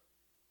are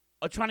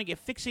trying to get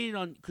fixated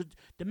on, because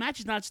the match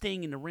is not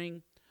staying in the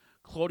ring.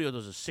 Claudio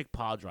does a sick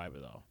pile driver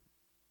though,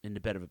 in the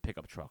bed of a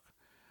pickup truck.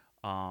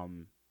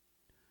 And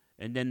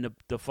then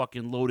the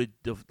fucking loaded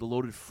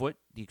foot,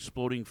 the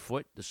exploding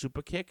foot, the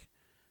super kick,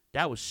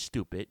 that was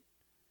stupid.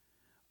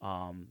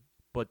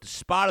 But the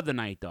spot of the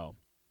night though,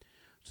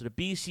 so the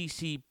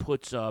BCC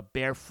puts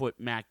barefoot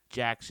Mac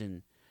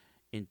Jackson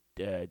in.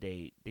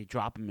 They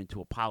drop him into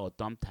a pile of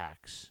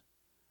thumbtacks,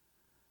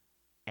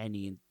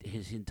 and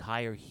Matt's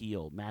entire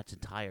heel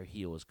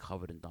is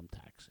covered in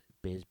thumbtacks.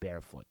 His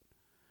barefoot.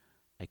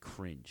 I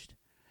cringed.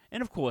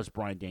 And, of course,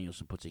 Bryan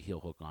Danielson puts a heel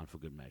hook on for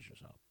good measure.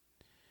 So,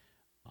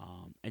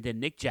 and then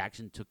Nick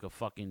Jackson took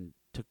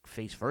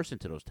face first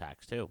into those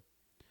tags, too.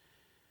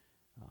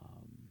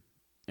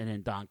 And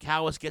then Don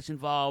Callis gets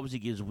involved. He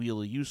gives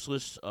Wheeler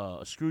Useless a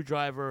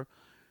screwdriver,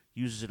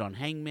 uses it on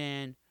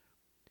Hangman.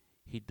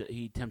 He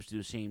attempts to do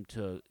the same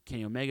to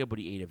Kenny Omega, but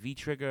he ate a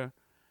V-trigger.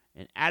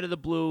 And out of the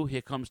blue,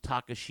 here comes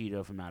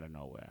Takashita from out of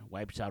nowhere.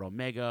 Wipes out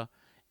Omega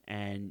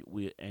and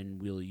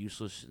Wheeler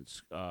Useless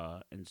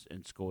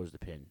and scores the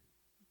pin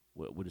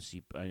with a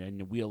seat.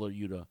 And Wheeler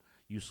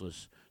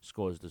Useless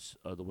scores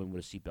the win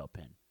with a seatbelt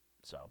pin.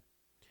 So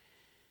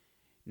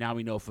now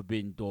we know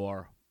Forbidden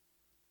Door.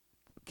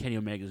 Kenny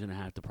Omega's going to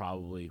have to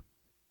probably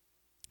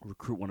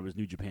recruit one of his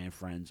New Japan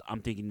friends.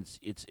 I'm thinking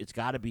it's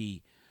got to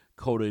be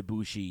Kota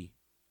Ibushi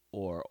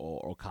or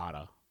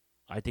Okada.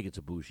 I think it's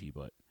Ibushi,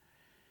 but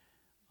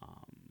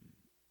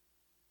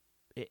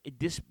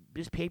this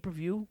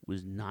pay-per-view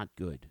was not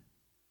good.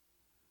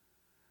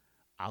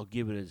 I'll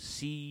give it a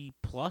C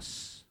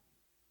plus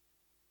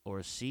or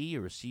a C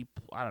or a C.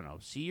 I don't know,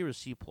 C or a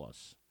C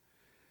plus.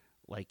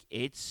 Like,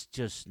 it's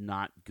just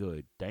not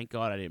good. Thank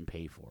God I didn't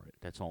pay for it.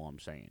 That's all I'm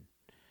saying.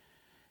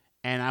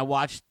 And I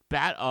watched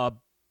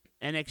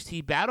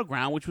NXT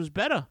Battleground, which was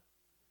better.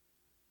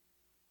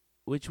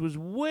 Which was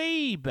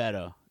way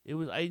better.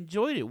 I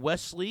enjoyed it.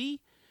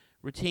 Wesley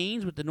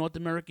retains with the North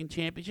American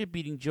Championship,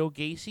 beating Joe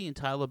Gacy and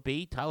Tyler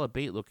Bate. Tyler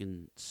Bate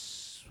looking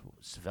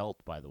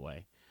svelte, by the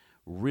way.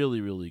 Really,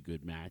 really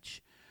good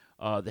match.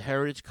 The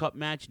Heritage Cup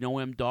match,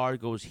 Noam Dar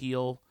goes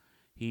heel.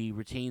 He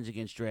retains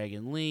against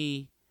Dragon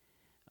Lee.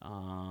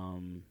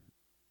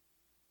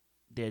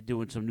 They're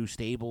doing some new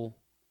stable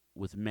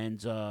with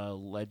Menza,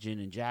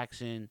 Legend, and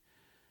Jackson.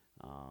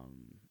 I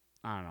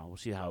don't know. We'll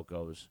see how it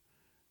goes.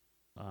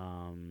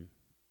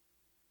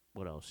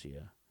 What else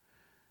here?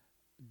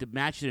 The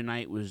match of the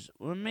night was,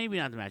 well, maybe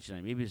not the match of the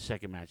night. Maybe the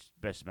second match,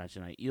 best match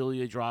of the night.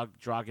 Ilya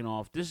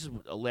Dragunov. This is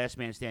a last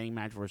man standing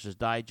match versus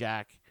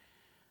Dijak.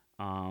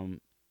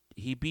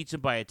 He beats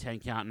him by a 10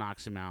 count,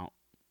 knocks him out.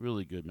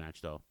 Really good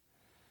match, though.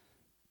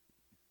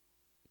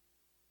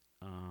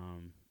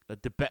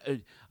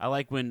 I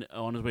like when,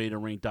 on his way to the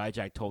ring,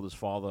 Dijak told his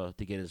father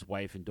to get his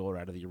wife and daughter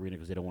out of the arena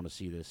because they don't want to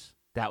see this.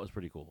 That was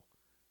pretty cool.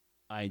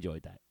 I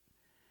enjoyed that.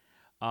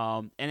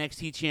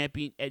 NXT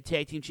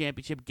Tag Team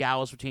Championship,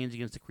 Gallus retains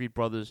against the Creed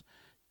Brothers.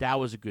 That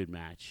was a good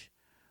match.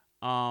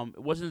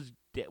 It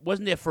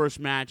wasn't their first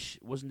match.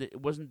 It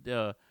wasn't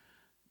the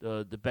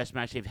best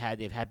match they've had.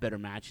 They've had better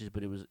matches,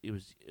 but it was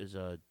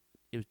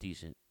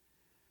decent.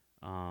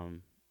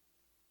 And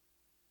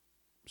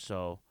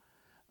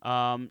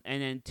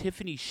then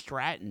Tiffany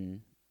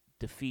Stratton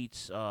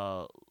defeats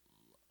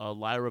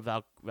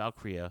Lyra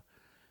Valkyria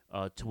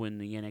to win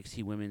the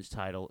NXT Women's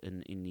title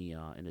in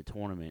the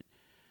tournament.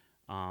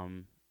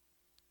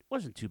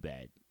 Wasn't too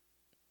bad.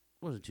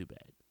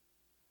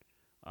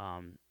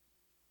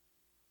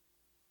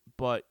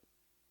 But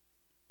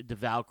the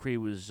Valkyrie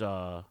was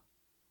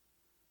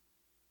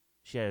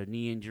she had a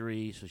knee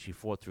injury, so she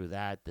fought through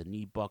that. The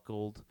knee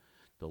buckled,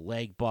 the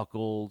leg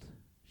buckled.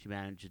 She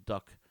managed to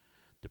duck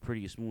the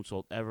prettiest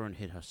moonsault ever and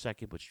hit her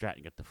second, but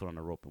Stratton got the foot on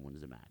the rope and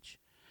wins the match.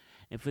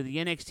 And for the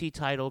NXT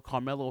title,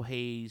 Carmelo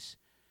Hayes,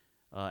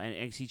 and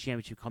NXT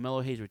Championship,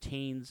 Carmelo Hayes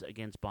retains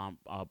against I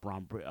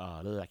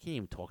can't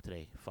even talk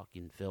today.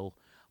 Fucking Phil.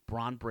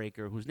 Braun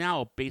Breaker, who's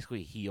now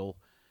basically a heel,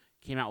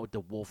 came out with the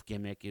wolf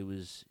gimmick. It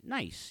was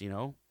nice, you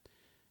know.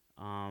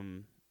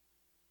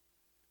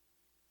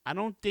 I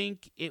don't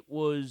think it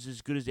was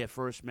as good as their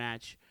first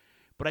match,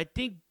 but I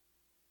think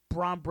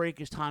Braun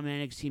Breaker's time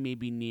in NXT may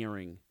be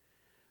nearing,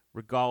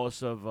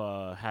 regardless of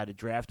how the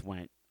draft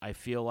went. I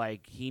feel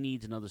like he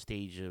needs another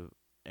stage of.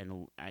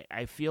 And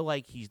I feel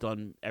like he's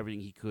done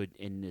everything he could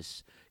in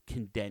this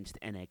condensed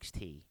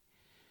NXT.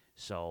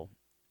 So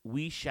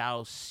we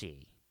shall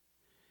see.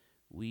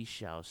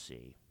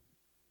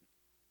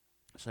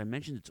 So I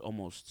mentioned it's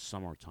almost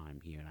summertime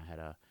here, and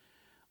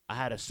I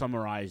had to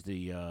summarize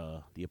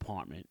the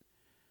apartment.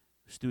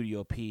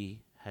 Studio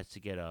P has to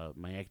get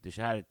my air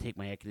conditioner. I had to take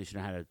my air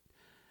conditioner.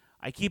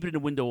 I keep it in the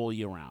window all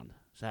year round.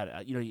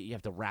 So you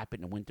have to wrap it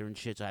in the winter and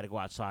shit. So I had to go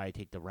outside,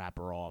 take the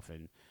wrapper off,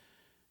 and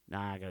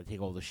now I gotta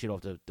take all the shit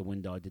off the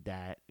window. I did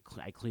that.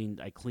 I cleaned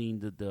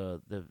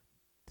the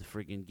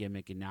freaking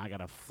gimmick, and now I got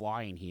a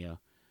fly in here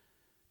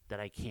that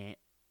I can't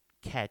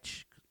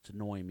catch. It's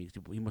annoying me.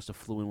 He must have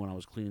flew in when I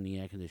was cleaning the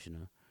air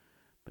conditioner,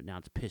 but now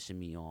it's pissing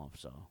me off.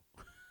 So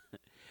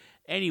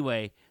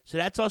anyway, so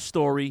that's our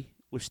story.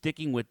 We're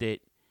sticking with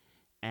it,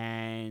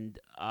 and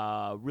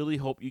really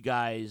hope you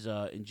guys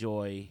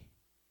enjoyed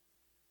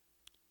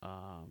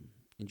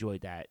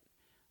that,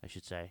 I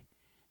should say.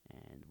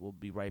 And we'll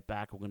be right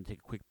back. We're going to take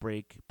a quick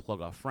break, plug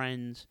our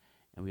friends,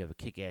 and we have a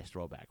kick-ass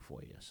throwback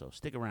for you. So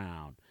stick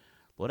around.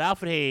 Lord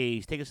Alfred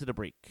Hayes, take us to the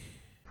break.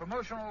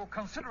 Promotional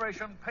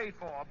consideration paid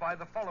for by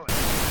the following.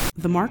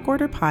 The Mark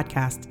Order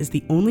Podcast is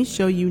the only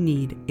show you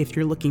need if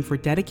you're looking for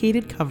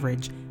dedicated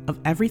coverage of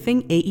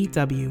everything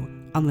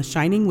AEW on the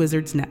Shining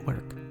Wizards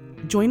Network.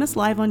 Join us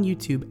live on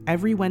YouTube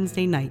every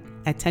Wednesday night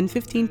at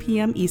 10:15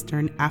 p.m.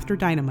 Eastern after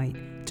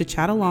Dynamite to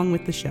chat along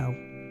with the show.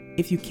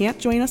 If you can't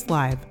join us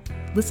live,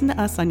 listen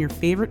to us on your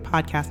favorite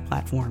podcast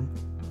platform.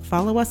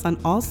 Follow us on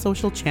all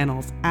social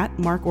channels at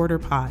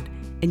MarkOrderPod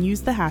and use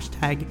the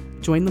hashtag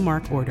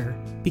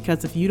 #JoinTheMarkOrder,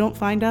 because if you don't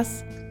find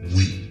us,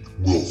 we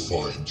will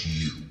find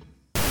you.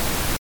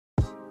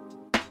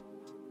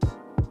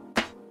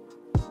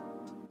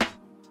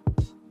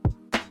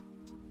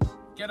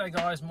 G'day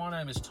guys, my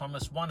name is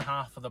Thomas, one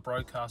half of the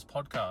Broadcast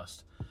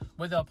Podcast.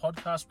 With our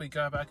podcast, we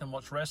go back and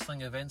watch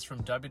wrestling events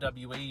from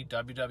WWE,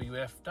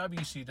 WWF,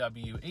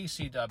 WCW,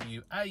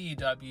 ECW,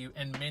 AEW,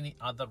 and many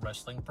other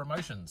wrestling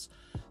promotions.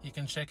 You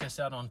can check us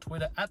out on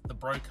Twitter at The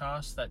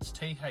Broadcast, that's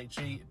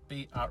TheBrokast,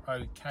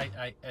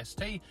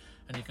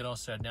 and you can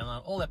also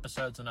download all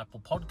episodes on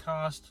Apple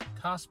Podcast,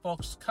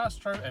 Castbox,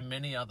 Castro, and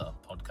many other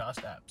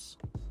podcast apps.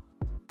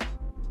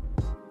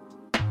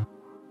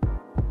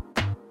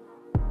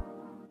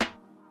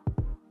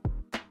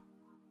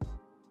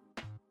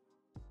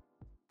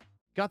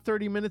 Got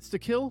 30 minutes to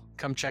kill?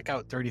 Come check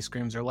out 30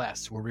 Screams or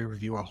Less, where we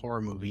review a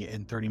horror movie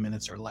in 30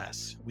 minutes or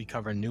less. We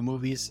cover new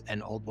movies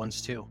and old ones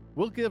too.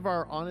 We'll give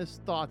our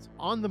honest thoughts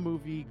on the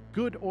movie,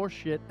 good or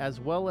shit, as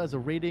well as a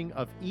rating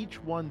of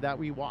each one that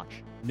we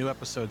watch. New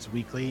episodes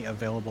weekly,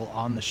 available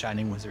on the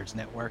Shining Wizards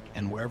Network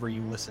and wherever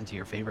you listen to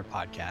your favorite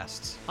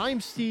podcasts.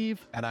 I'm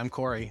Steve. And I'm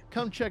Corey.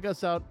 Come check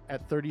us out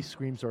at 30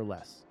 Screams or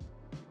Less.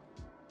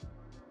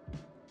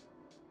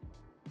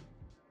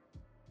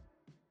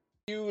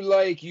 You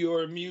like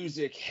your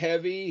music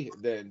heavy,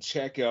 then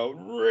check out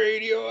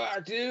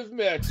Radioactive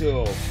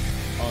Metal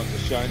on the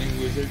Shining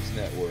Wizards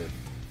Network.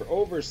 For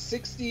over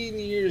 16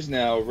 years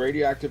now,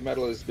 Radioactive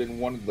Metal has been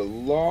one of the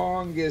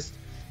longest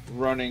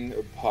running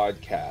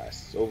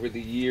podcasts. Over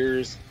the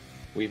years,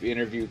 we've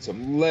interviewed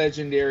some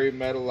legendary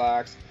metal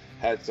acts,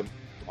 had some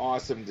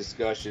awesome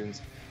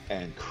discussions,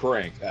 and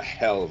cranked a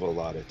hell of a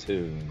lot of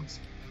tunes.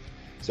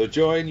 So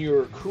join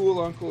your cool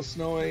Uncle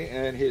Snowy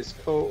and his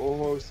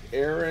co-host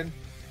Aaron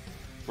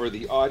for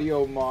the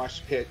audio mosh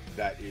pit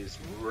that is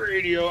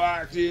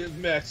Radioactive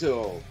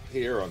Metal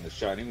here on the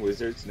Shining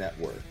Wizards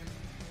Network.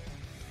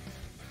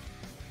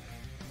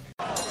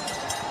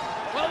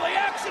 Well, the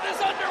action is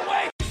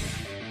underway!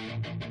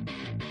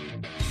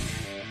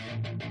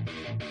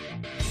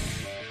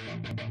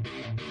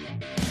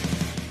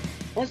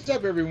 What's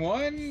up,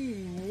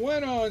 everyone?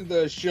 When on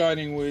the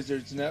Shining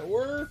Wizards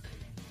Network,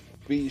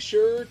 be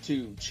sure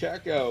to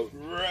check out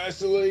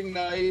Wrestling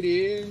Night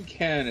in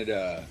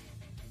Canada.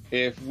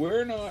 If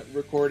we're not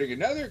recording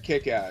another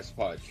kick-ass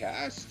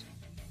podcast,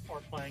 or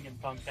playing in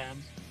punk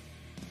bands,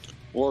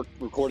 or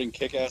recording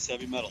kick-ass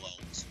heavy metal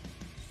albums,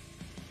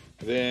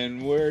 then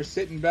we're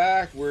sitting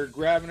back, we're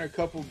grabbing a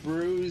couple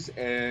brews,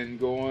 and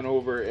going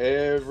over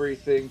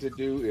everything to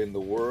do in the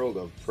world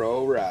of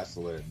pro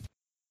wrestling.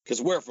 Because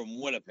we're from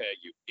Winnipeg,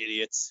 you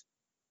idiots.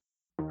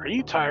 Are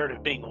you tired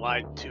of being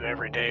lied to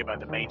every day by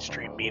the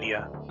mainstream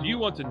media? Do you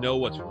want to know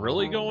what's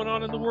really going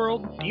on in the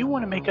world? Do you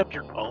want to make up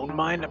your own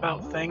mind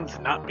about things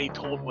and not be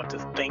told what to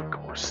think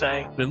or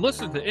say? Then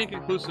listen to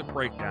Inconclusive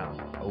Breakdown,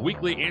 a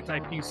weekly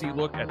anti-PC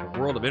look at the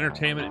world of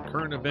entertainment and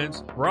current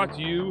events, brought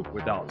to you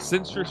without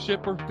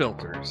censorship or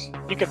filters.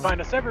 You can find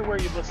us everywhere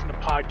you listen to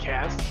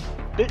podcasts,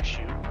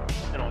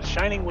 BitChute, and on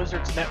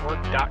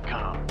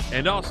ShiningWizardsNetwork.com.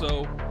 And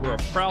also, we're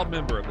a proud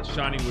member of the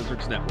Shining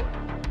Wizards Network.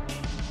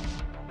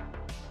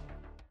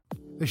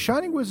 The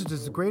Shining Wizards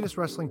is the greatest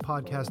wrestling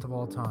podcast of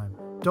all time.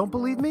 Don't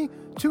believe me?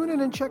 Tune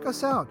in and check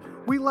us out.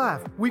 We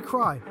laugh, we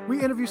cry,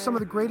 we interview some of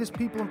the greatest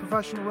people in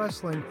professional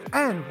wrestling,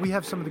 and we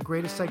have some of the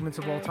greatest segments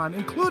of all time,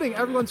 including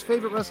everyone's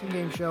favorite wrestling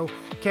game show,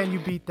 Can You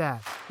Beat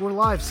That? We're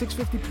live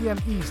 6:50 p.m.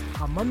 East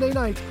on Monday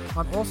nights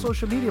on all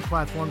social media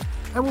platforms,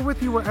 and we're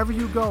with you wherever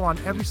you go on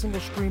every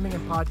single streaming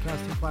and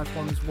podcasting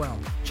platform as well.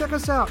 Check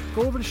us out.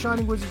 Go over to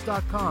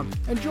ShiningWizards.com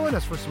and join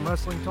us for some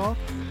wrestling talk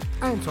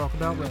and talk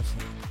about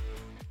wrestling.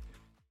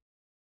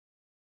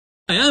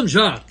 Hi, I'm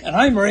Jacques. And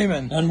I'm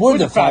Raymond. And we're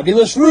the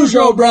fabulous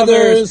Rougeau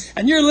Brothers.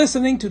 And you're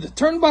listening to the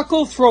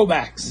Turnbuckle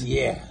Throwbacks.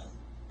 Yeah.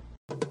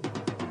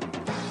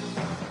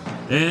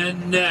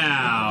 And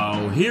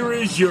now, here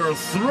is your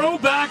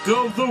Throwback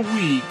of the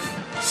Week,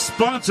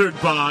 sponsored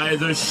by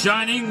the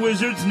Shining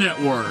Wizards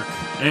Network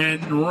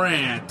and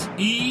Rant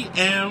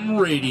EM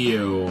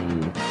Radio.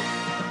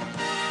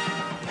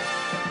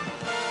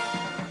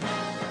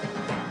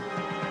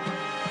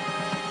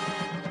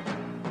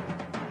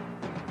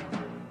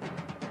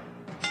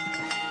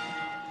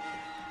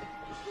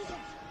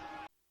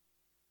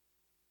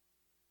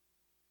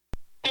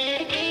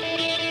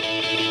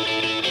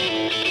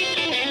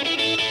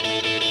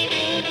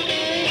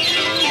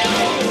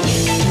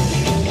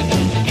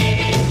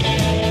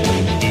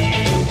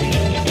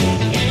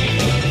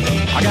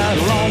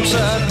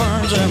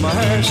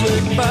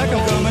 Slick back,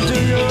 I'm coming to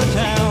your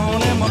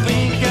town. In my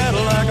pink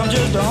Cadillac, I'm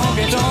just a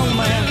honky tonk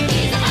man.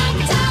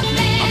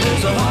 I'm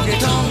just a honky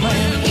tonk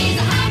man.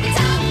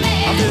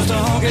 I'm just a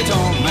honky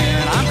tonk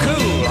man. I'm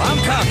cool, I'm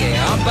cocky,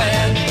 I'm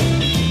bad.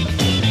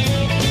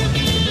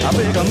 I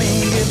pick a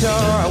mean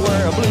guitar, I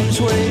wear a blue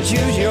suede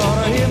shoes. You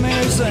ought to hear me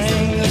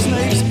sing the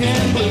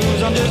snakeskin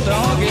blues. I'm just a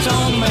honky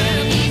tonk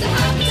man.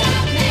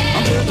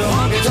 I'm just a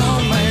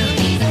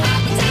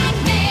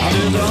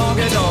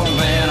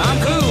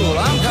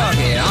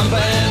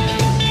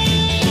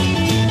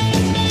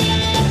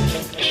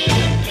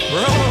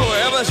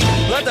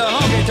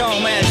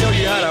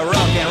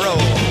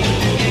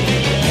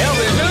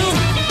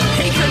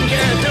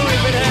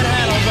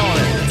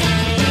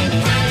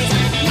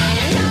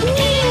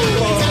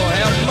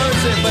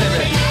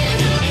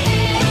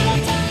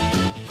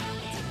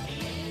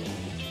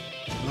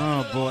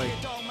Oh, boy.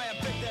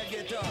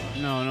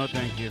 No,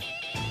 thank you.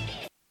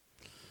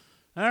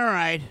 All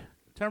right.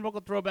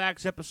 Turnbuckle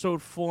Throwbacks,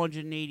 episode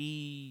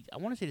 480. I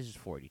want to say this is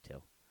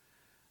 482.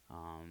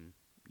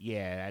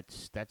 Yeah,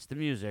 that's the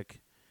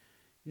music.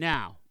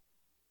 Now,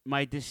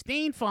 my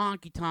disdain for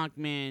Honky Tonk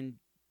Man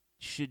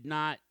should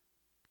not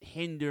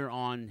hinder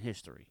on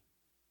history,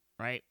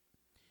 right?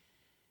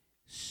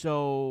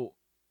 So,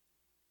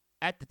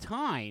 at the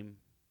time,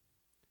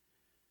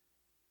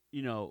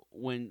 you know,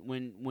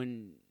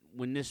 when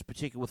this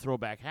particular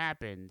throwback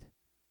happened,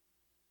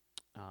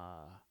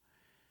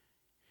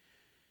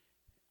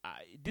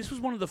 this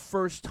was one of the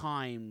first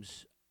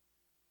times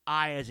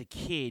I, as a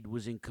kid,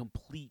 was in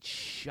complete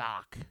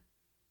shock.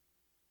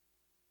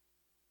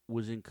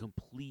 Was in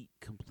complete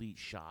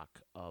shock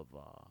of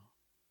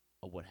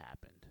what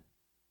happened.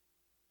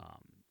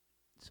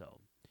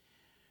 So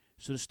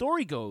the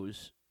story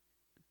goes,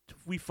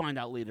 we find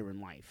out later in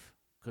life,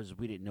 because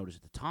we didn't notice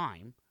at the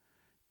time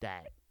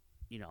that,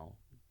 you know,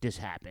 this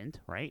happened,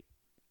 right?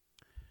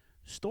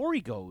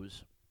 Story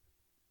goes,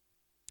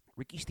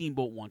 Ricky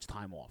Steamboat wants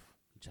time off.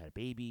 He just had a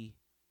baby,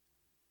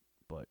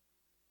 but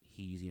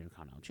he's the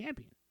Intercontinental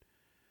Champion.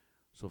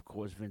 So, of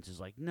course, Vince is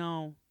like,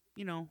 no,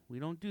 you know, we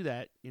don't do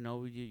that. You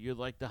know, you're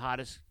like the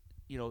hottest,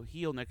 you know,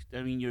 heel next.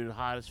 I mean, you're the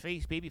hottest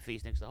baby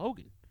face next to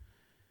Hogan.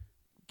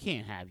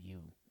 Can't have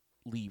you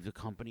leave the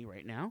company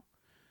right now.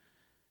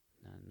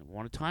 And I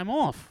want a time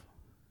off.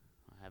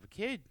 I have a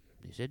kid.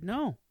 They said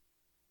no.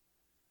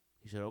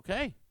 He said,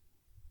 okay.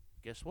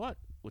 Guess what?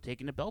 We're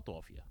taking the belt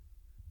off you.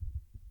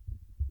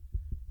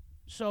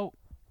 So,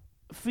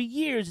 for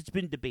years, it's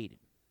been debated.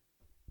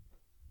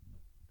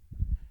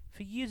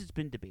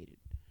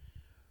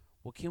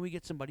 Well, can we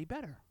get somebody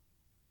better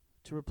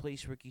to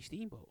replace Ricky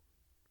Steamboat?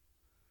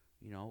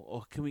 You know,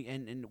 or can we?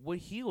 And what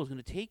heel is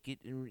going to take it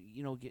and,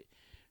 you know, get?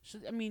 So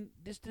I mean,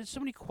 there's so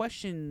many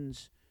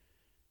questions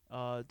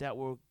that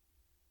were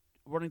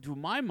running through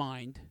my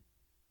mind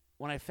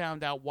when I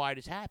found out why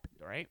this happened.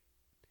 Right.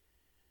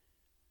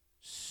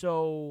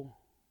 So,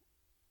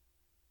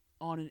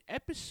 on an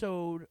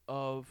episode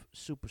of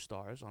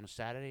Superstars on a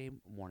Saturday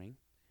morning,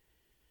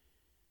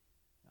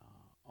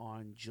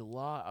 on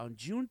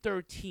June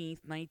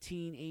 13th,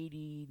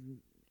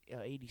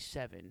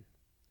 1987,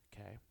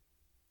 okay,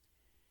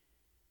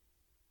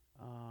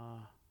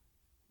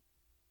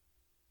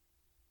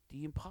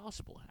 the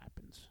impossible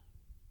happens.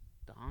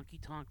 The Honky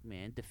Tonk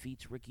Man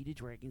defeats Ricky the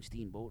Dragon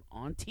Steamboat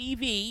on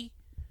TV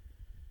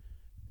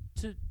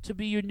to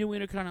be your new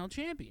Intercontinental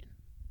Champion.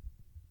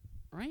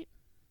 Right?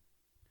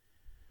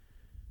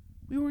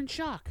 We were in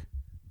shock.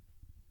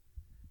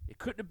 It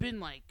couldn't have been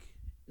like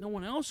no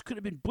one else. Could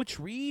have been Butch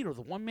Reed or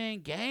the One Man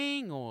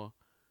Gang or,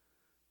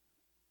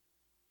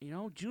 you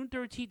know, June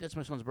 13th. That's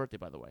my son's birthday,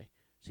 by the way.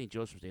 St.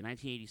 Joseph's Day,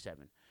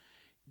 1987.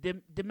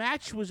 The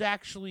match was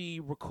actually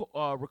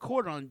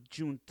recorded on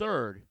June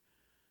 3rd,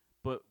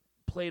 but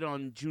played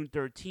on June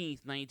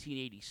 13th,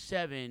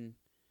 1987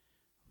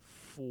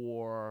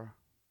 for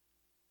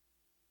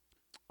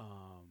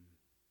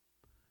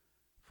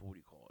what do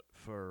you call it?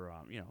 For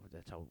you know,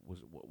 that's how it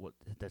was. What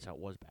that's how it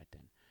was back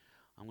then.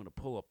 I'm gonna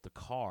pull up the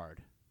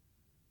card.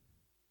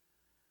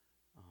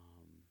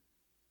 I'm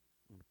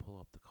gonna pull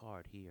up the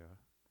card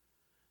here.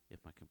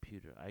 If my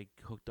computer, I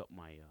hooked up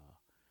my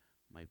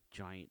my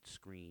giant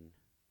screen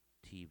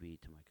TV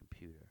to my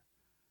computer.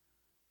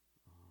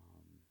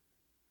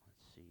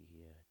 Let's see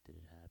here. Did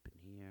it happen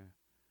here?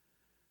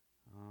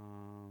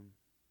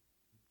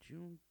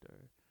 June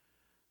 3rd.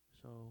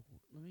 So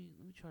let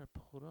me try to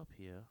pull it up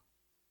here.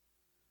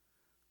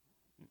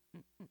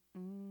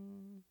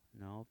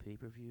 No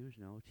pay-per-views,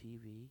 no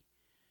TV.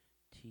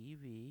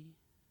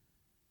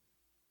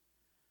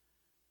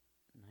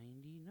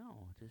 90,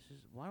 no. This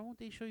is, why won't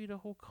they show you the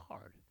whole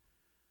card?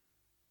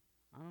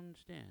 I don't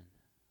understand.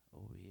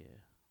 Over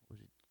here.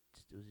 Was it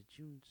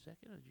June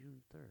 2nd or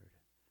June 3rd?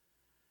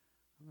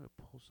 I'm going to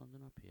pull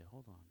something up here.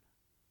 Hold on.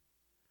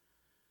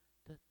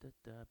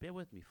 Bear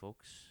with me,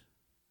 folks.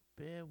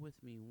 Bear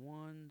with me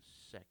 1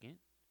 second.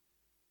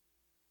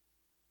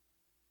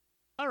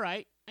 All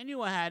right, I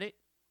knew I had it.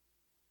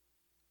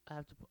 I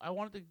said,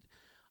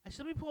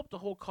 let me pull up the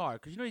whole card,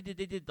 because, you know,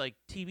 they did like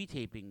TV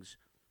tapings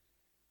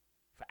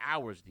for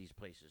hours at these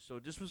places. So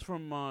this was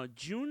from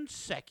June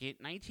 2nd,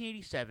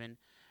 1987,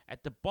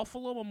 at the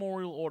Buffalo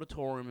Memorial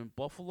Auditorium in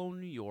Buffalo,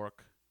 New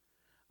York.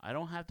 I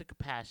don't have the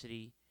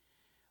capacity.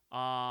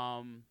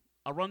 I'll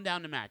run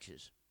down the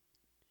matches.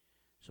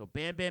 So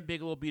Bam Bam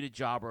Bigelow beat a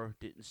jobber.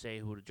 Didn't say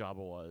who the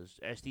jobber was.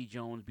 S.D.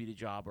 Jones beat a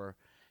jobber.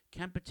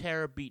 Ken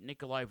Patera beat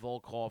Nikolai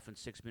Volkov in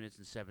 6 minutes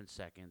and 7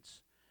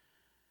 seconds.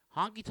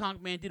 Honky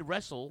Tonk Man did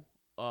wrestle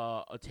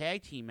a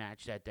tag team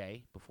match that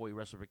day before he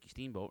wrestled Ricky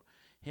Steamboat.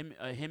 Him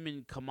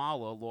and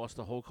Kamala lost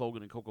to Hulk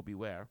Hogan and Coco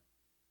Beware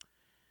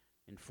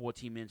in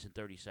 14 minutes and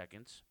 30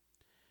 seconds.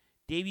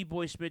 Davey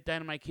Boy Smith,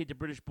 Dynamite Kid, the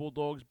British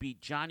Bulldogs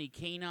beat Johnny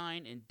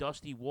Canine and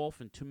Dusty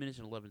Wolf in 2 minutes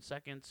and 11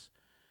 seconds.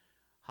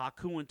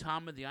 Haku and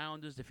Tama, the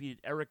Islanders,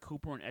 defeated Eric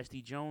Cooper and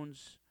S.D.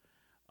 Jones.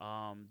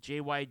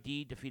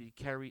 JYD defeated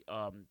Terry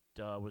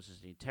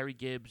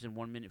Gibbs in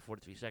 1 minute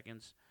 43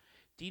 seconds.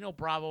 Dino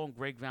Bravo and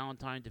Greg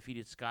Valentine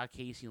defeated Scott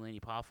Casey and Lanny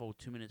Poffo,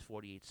 2 minutes,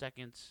 48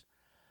 seconds.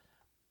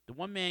 The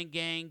one-man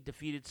gang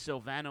defeated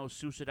Silvano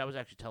Sousa. That was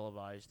actually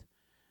televised.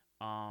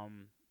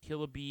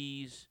 Killer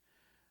Bees,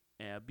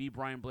 B.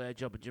 Brian Blair,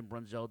 Jump, and Jim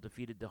Brunzell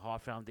defeated the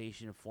Hart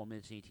Foundation in 4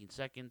 minutes and 18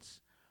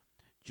 seconds.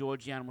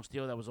 George the Animal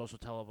Steel, that was also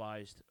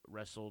televised,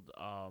 wrestled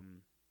Al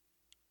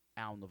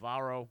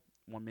Navarro,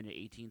 1 minute,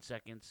 18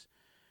 seconds.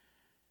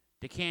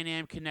 The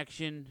Can-Am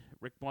Connection,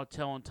 Rick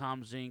Martel and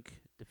Tom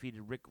Zink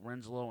defeated Rick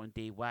Renslow and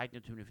Dave Wagner,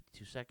 2 minutes,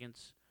 52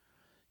 seconds.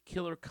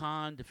 Killer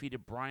Khan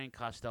defeated Brian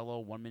Costello,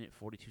 1 minute,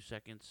 42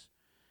 seconds.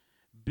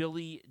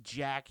 Billy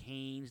Jack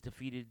Haynes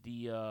defeated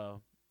the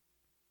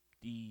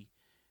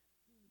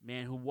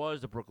man who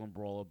was the Brooklyn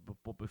Brawler,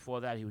 but before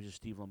that he was just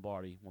Steve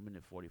Lombardi, 1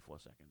 minute, 44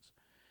 seconds.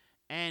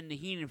 And the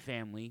Heenan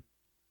family,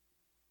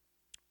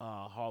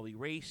 Harley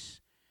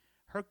Race,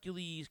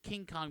 Hercules,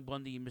 King Kong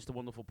Bundy, and Mr.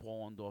 Wonderful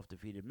Paul Orndorff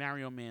defeated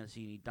Mario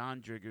Mancini,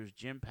 Don Driggers,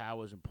 Jim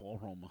Powers, and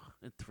Paul Roma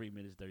in 3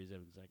 minutes,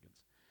 37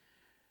 seconds.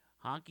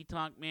 Honky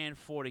Tonk Man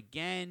fought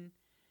again.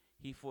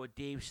 He fought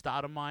Dave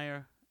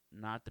Stoudemire,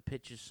 not the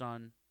pitcher's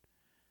son,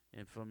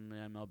 and from the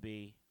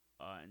MLB,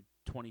 in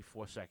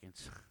 24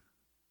 seconds.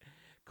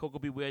 Coco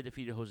Beware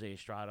defeated Jose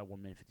Estrada,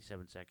 1 minute,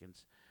 57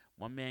 seconds.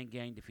 One Man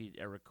Gang defeated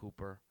Eric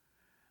Cooper,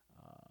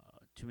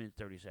 2 minutes,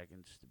 30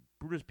 seconds. The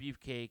Brutus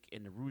Beefcake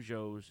and the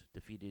Rougeaus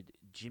defeated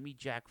Jimmy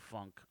Jack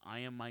Funk,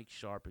 Iron Mike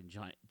Sharp, and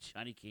Johnny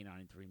K9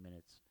 in 3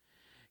 minutes.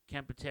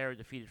 Ken Patera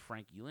defeated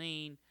Frankie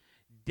Lane.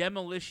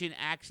 Demolition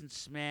Axe and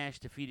Smash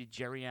defeated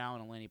Jerry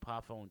Allen and Lanny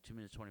Poffo in 2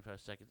 minutes, 25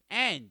 seconds.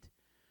 And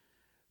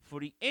for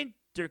the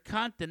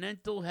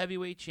Intercontinental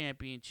Heavyweight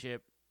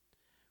Championship,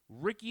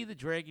 Ricky the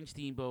Dragon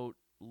Steamboat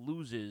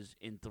loses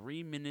in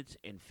 3 minutes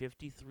and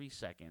 53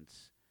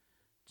 seconds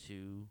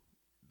to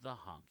the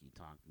Honky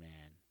Tonk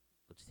Man.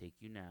 Let's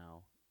take you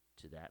now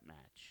to that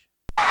match.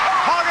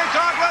 Honky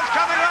Tonk was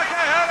coming like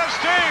a head of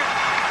steam.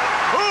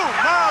 Ooh,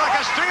 now like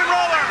a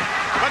steamroller.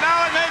 But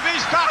now it may be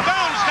stopped.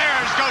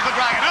 Downstairs goes the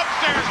Dragon.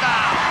 Upstairs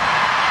now.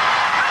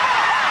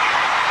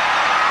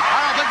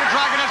 I don't think the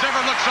Dragon has ever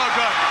looked so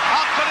good.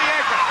 Up to the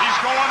apron. He's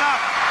going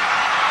up.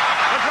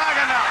 The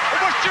Dragon now.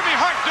 What's Jimmy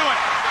Hart doing?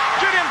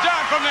 Get him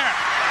down from there.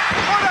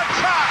 What a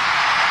chop.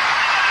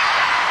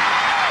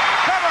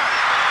 Cover.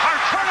 Hart,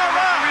 turn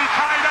around.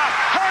 Tied up.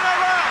 Turn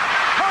around.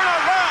 Turn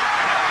around.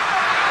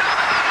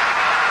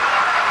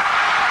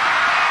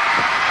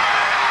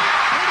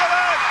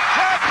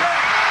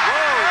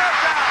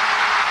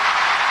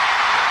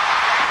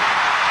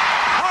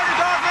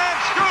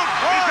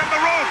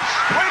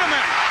 Wait a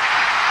minute.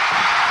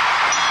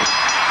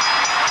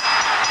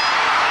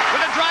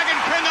 Did the Dragon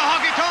pin the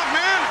Honky Tonk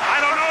Man?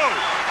 I don't know.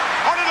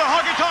 Or did the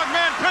Honky Tonk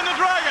Man pin the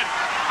Dragon?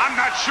 I'm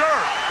not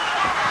sure.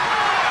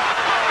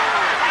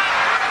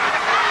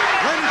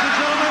 Ladies and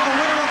gentlemen, the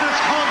winner of this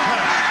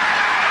contest.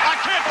 I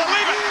can't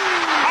believe it.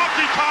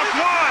 Honky Tonk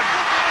won.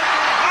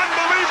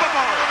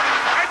 Unbelievable.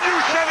 And you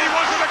said he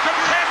wasn't a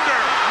contender.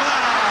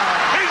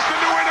 He's the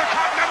new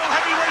Intercontinental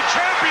Heavyweight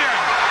Champion.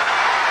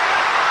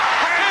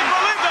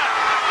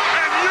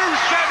 You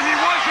said he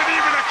wasn't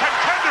even a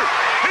contender.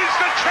 He's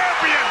the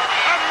champion.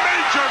 A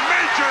major,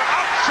 major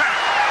upset.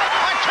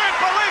 I can't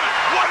believe it.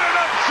 What an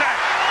upset.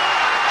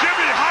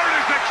 Jimmy Hart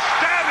is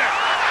ecstatic.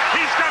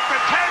 He's got the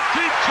tag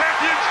team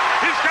champions.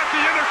 He's got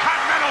the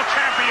Intercontinental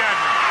champion.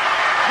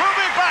 We'll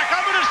be back.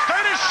 I'm in a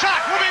state of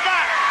shock. We'll be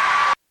back.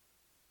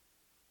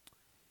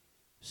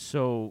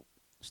 So,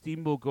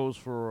 Steamboat goes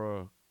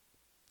for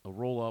a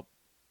roll-up.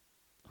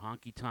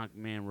 Honky Tonk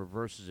Man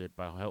reverses it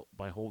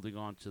by holding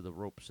on to the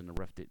ropes, and the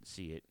ref didn't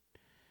see it.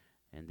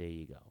 And there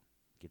you go.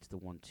 Gets the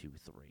 1, 2,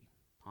 3.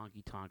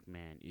 Honky Tonk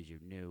Man is your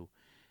new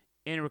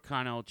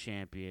Intercontinental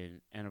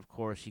Champion. And, of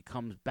course, he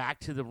comes back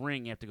to the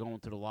ring after going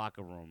to the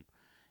locker room,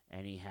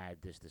 and he had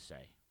this to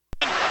say.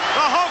 The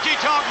Honky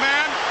Tonk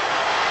Man.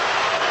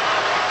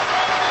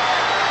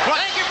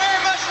 Thank you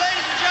very much,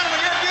 ladies and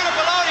gentlemen. You're a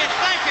beautiful audience.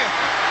 Thank you.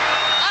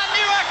 I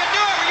knew I could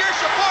do it with your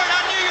support.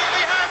 I knew you'd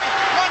be behind me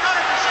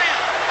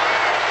 100%.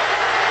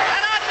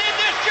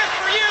 Just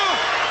for you.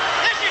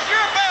 This is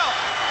your belt.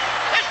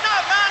 It's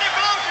not mine. It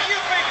belongs to you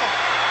people.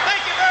 Thank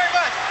you very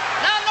much.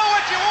 Now I know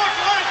what you want.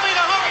 You want to see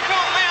the Honky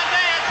Tonk Man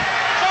dance.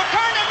 So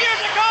turn the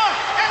music on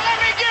and let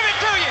me give it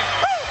to you.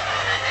 Woo!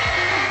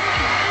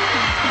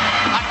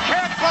 I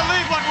can't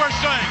believe what we're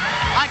saying.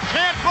 I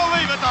can't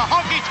believe it. The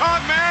Honky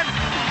Tonk Man,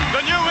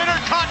 the new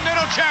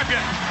Intercontinental Champion.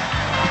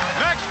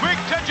 Next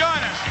week to join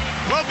us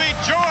will be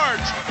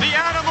George, the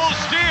Animal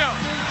Steel,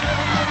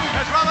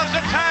 as well as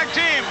the tag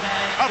team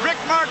of Rick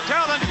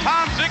Martel and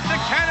Tom Zink, the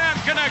Can-Am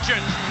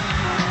Connection,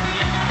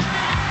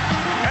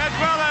 as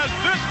well as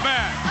this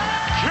man,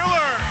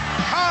 Killer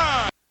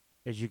Khan.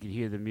 As you can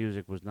hear, the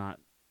music was not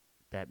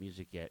that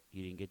music yet.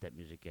 He didn't get that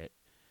music yet.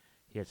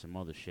 He had some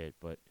other shit,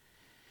 but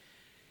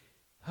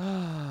the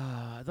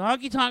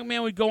Honky Tonk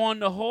Man would go on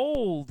to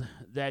hold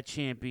that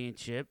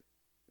championship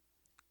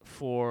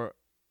for,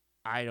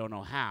 I don't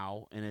know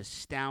how, an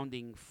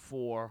astounding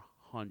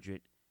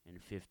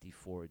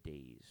 454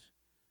 days.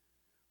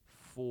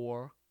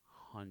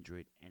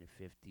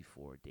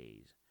 454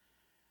 days.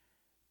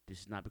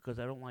 This is not because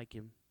I don't like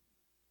him.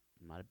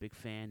 I'm not a big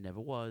fan,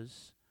 never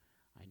was.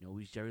 I know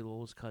he's Jerry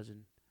Lawler's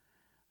cousin.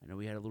 I know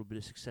he had a little bit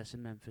of success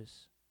in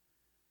Memphis,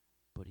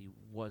 but he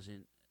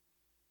wasn't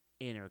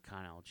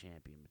Intercontinental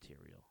Champion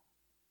material.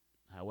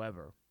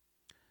 However,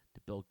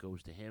 the belt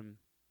goes to him.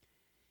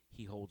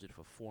 He holds it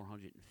for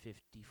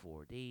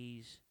 454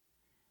 days.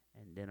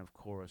 And then, of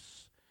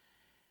course,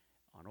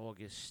 in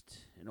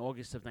August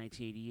of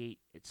 1988,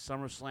 it's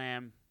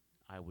SummerSlam.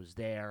 I was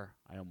there.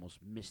 I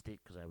almost missed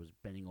it because I was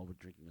bending over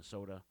drinking a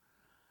soda.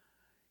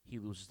 He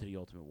loses to the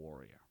Ultimate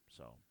Warrior.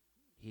 So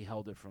he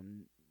held it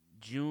from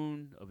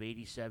June of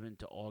 87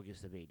 to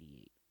August of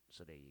 88.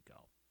 So there you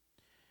go.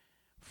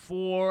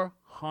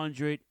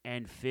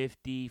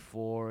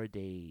 454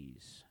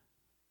 days.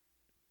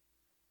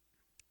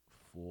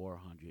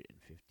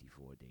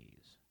 454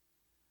 days.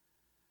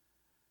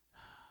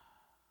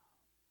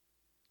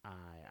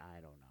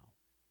 I don't know.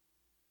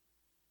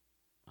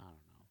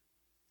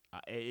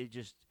 It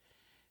just,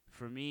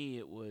 for me,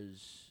 it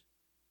was,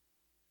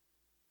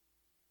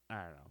 I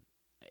don't know.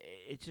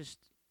 It just,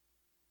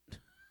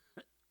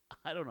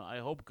 I don't know. I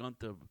hope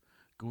Gunther,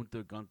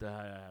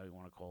 how you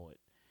want to call it,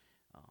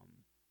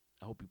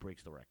 I hope he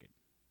breaks the record.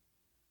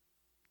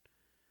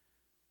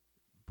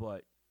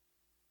 But,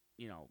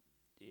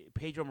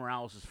 Pedro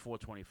Morales is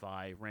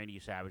 425, Randy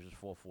Savage is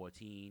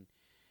 414,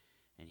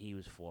 and he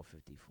was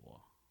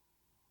 454.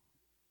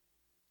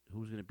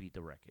 Who's going to beat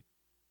the record?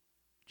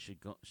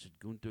 Should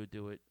Gunther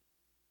do it?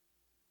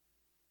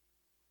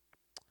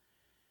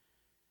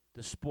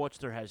 The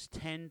Sportster has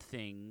 10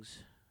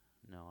 things.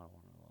 No, I don't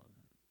want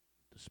to.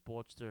 The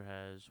Sportster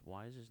has.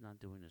 Why is this not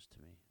doing this to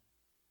me?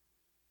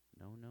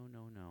 No.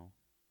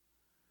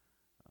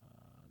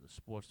 The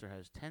Sportster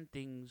has 10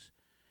 things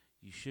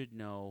you should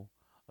know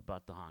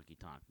about the Honky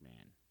Tonk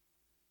Man.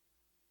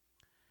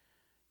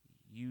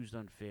 Used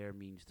unfair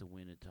means to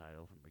win a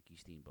title from Ricky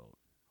Steamboat.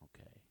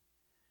 Okay.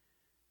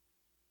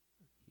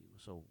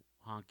 So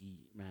Honky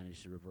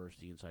managed to reverse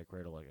the inside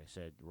cradle, like I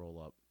said, roll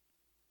up.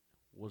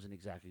 Wasn't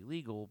exactly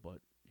legal,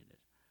 but it is.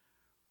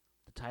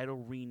 The title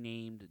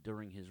renamed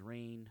during his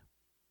reign.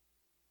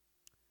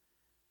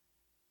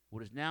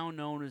 What is now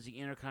known as the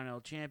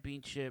Intercontinental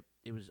Championship,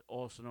 it was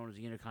also known as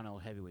the Intercontinental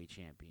Heavyweight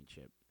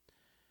Championship.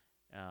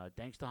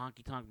 Thanks to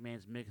Honky Tonk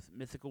Man's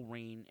mythical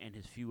reign and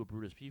his feud with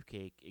Brutus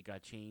Beefcake, it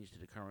got changed to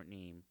the current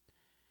name.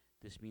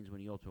 This means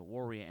when the Ultimate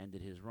Warrior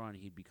ended his run,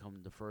 he'd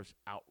become the first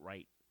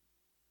outright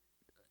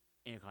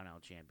Intercontinental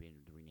Champion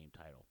of the renamed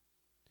title.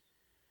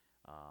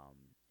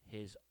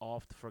 His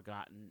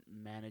oft-forgotten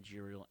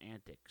managerial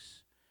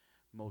antics.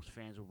 Most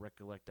fans will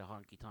recollect the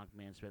Honky Tonk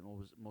Man spent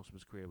most of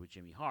his career with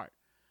Jimmy Hart,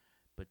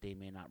 but they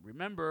may not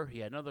remember he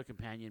had another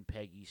companion,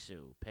 Peggy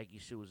Sue. Peggy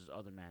Sue was his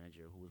other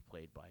manager, who was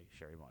played by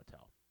Sherry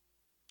Martel.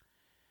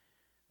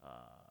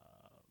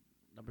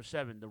 Number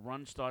 7, the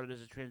run started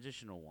as a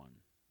transitional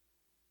one.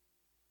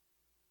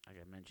 Like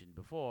I mentioned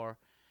before,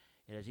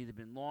 it has either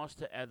been lost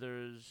to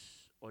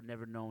others or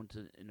never known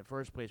to in the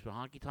first place, but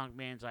Honky Tonk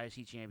Man's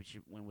IC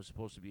Championship win was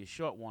supposed to be a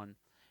short one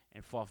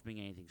and far from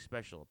being anything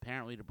special.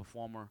 Apparently, the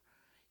performer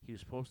he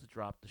was supposed to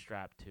drop the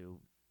strap to,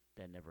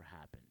 that never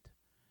happened.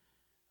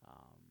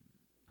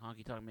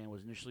 Honky Tonk Man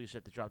was initially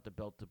set to drop the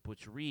belt to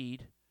Butch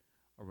Reed,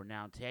 a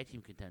renowned tag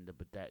team contender,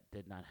 but that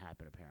did not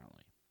happen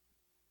apparently.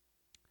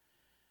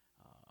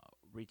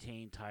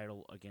 Retained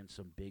title against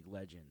some big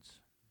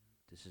legends.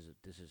 This is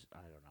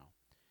I don't know.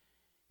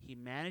 He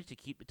managed to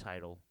keep the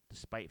title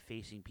despite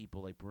facing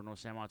people like Bruno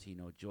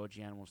Sammartino, George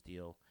Animal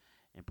Steel,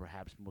 and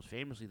perhaps most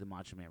famously the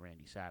Macho Man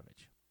Randy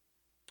Savage.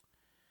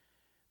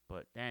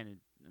 But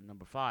then, in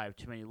number 5,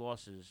 too many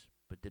losses,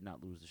 but did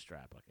not lose the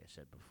strap, like I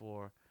said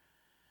before.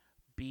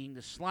 Being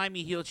the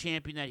slimy heel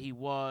champion that he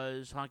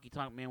was, Honky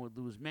Tonk Man would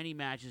lose many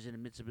matches in the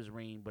midst of his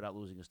reign without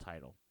losing his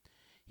title.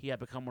 He had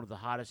become one of the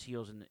hottest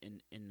heels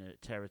in the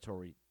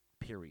territory,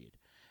 period.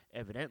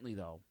 Evidently,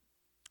 though,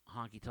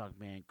 Honky Tonk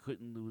Man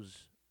couldn't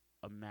lose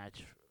a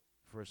match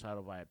for his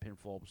title via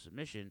pinfall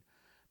submission,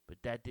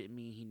 but that didn't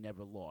mean he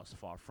never lost.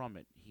 Far from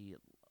it. He,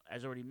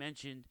 as already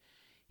mentioned,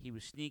 he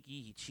was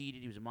sneaky, he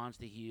cheated, he was a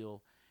monster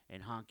heel,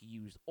 and Honky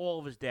used all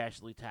of his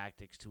dastardly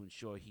tactics to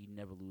ensure he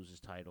never lose his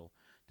title,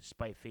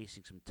 despite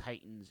facing some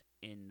titans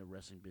in the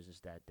wrestling business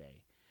that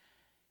day.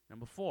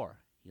 Number 4,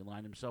 he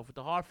aligned himself with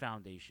the Hart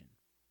Foundation.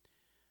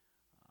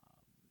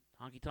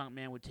 Honky Tonk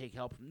Man would take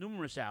help from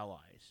numerous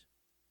allies.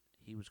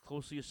 He was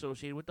closely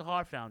associated with the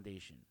Hart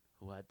Foundation,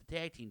 who had the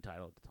tag team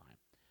title at the time.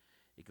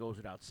 It goes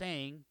without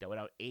saying that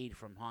without aid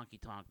from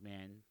Honky Tonk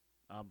Man,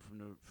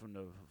 from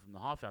the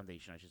Hart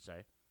Foundation, I should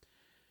say,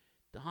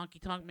 the Honky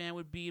Tonk Man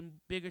would be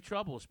in bigger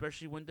trouble,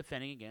 especially when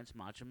defending against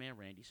Macho Man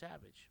Randy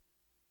Savage.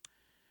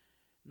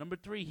 Number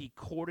 3, he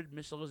courted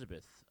Miss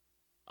Elizabeth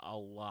a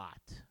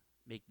lot.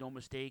 Make no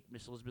mistake,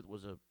 Miss Elizabeth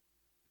was a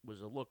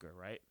looker,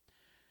 right?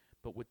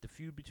 But with the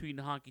feud between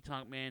the Honky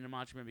Tonk Man and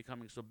Macho Man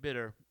becoming so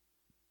bitter,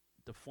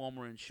 the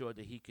former ensured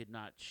that he could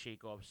not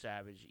shake off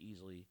Savage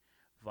easily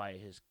via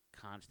his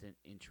constant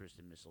interest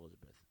in Miss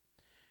Elizabeth.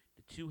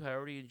 The two had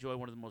already enjoyed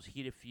one of the most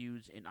heated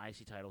feuds in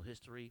IC title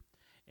history,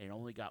 and it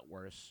only got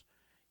worse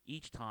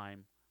each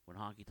time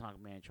when Honky Tonk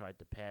Man tried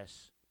to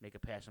make a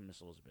pass on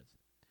Miss Elizabeth.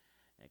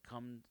 And it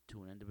come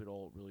to an end of it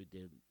all, it really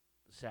did.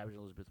 Savage and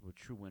Elizabeth were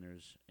true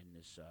winners in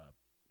this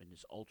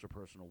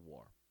ultra-personal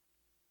war.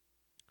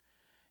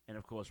 And,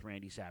 of course,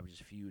 Randy Savage's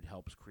feud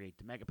helps create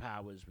the Mega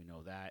Powers. We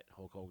know that.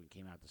 Hulk Hogan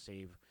came out to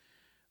save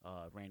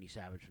Randy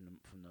Savage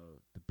from the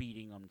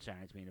beating on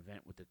Saturday's main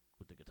event with the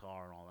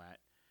guitar and all that.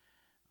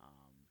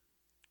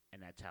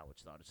 And that's how it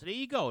started. So there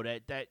you go.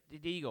 There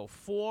you go.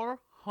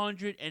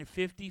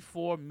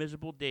 454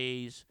 miserable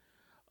days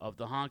of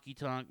the Honky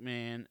Tonk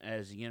Man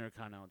as the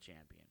Intercontinental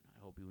Champion. I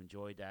hope you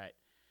enjoyed that.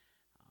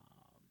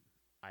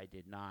 I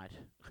did not.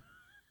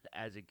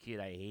 As a kid,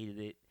 I hated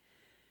it.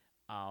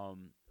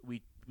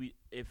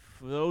 If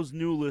for those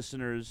new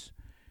listeners,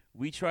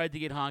 we tried to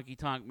get Honky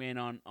Tonk Man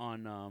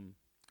on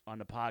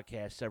the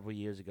podcast several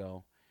years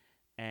ago,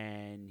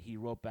 and he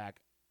wrote back,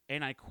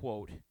 and I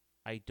quote,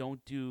 "I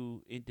don't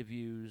do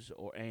interviews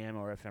or AM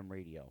or FM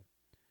radio."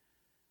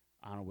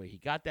 I don't know where he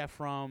got that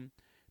from,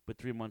 but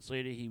 3 months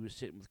later, he was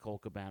sitting with Cole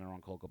Cabana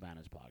on Cole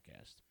Cabana's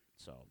podcast.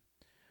 So,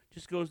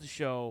 just goes to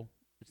show,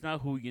 it's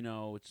not who you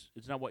know, it's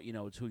not what you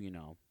know, it's who you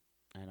know.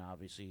 And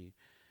obviously,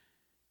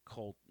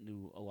 Colt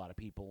knew a lot of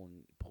people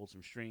and pulled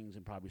some strings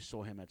and probably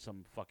saw him at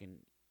some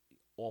fucking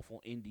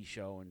awful indie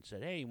show and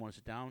said, "Hey, you want to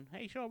sit down?"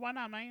 "Hey, sure, why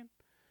not, man?"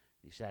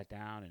 He sat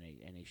down and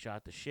they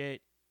shot the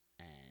shit,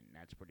 and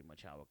that's pretty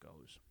much how it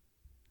goes.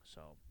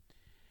 So,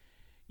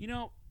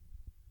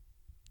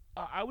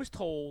 I was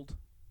told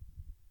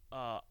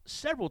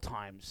several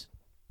times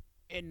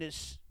in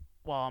this,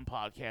 while I'm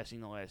podcasting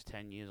the last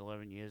 10 years,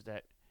 11 years,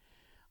 that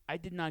I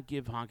did not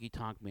give Honky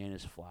Tonk Man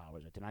his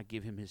flowers. I did not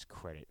give him his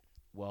credit.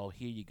 Well,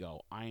 here you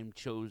go. I'm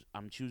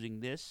choosing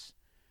this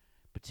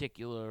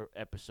particular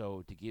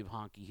episode to give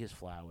Honky his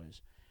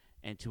flowers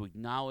and to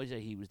acknowledge that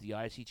he was the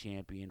IC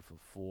champion for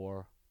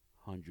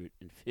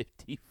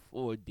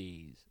 454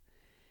 days.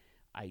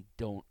 I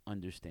don't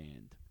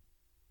understand.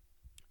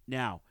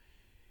 Now,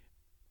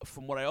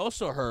 from what I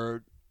also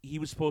heard, he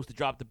was supposed to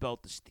drop the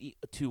belt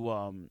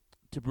to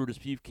Brutus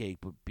Beefcake,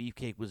 but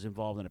Beefcake was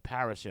involved in a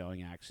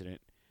parasailing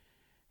accident,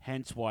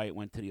 hence why it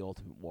went to the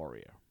Ultimate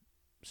Warrior.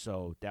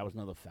 So that was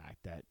another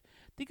fact that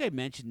I think I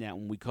mentioned that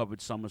when we covered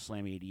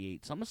SummerSlam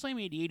 88.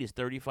 SummerSlam 88 is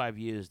 35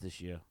 years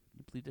this year. Can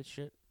you believe that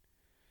shit?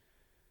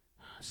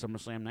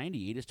 SummerSlam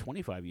 98 is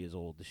 25 years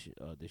old this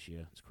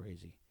year. It's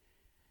crazy.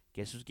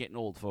 Guess who's getting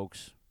old,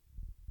 folks?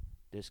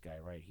 This guy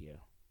right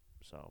here.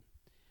 So,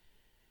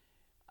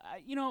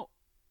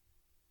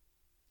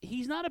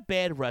 he's not a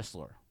bad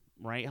wrestler,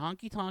 right?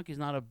 Honky Tonk is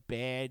not a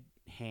bad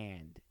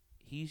hand.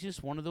 He's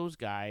just one of those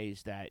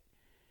guys that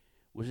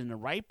was in the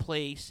right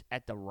place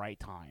at the right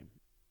time.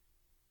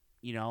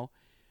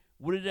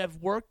 Would it have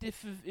worked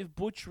if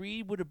Butch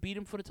Reed would have beat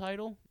him for the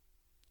title?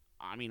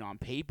 I mean, on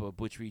paper,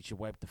 Butch Reed should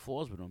wipe the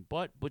floors with him.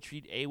 But Butch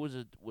Reed, A, was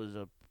a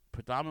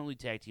predominantly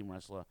tag team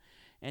wrestler,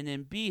 and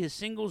then B, his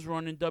singles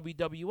run in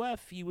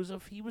WWF, he was a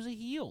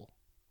heel.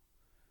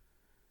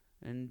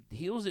 And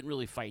heels didn't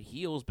really fight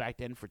heels back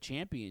then for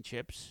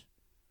championships,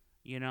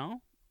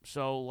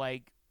 So,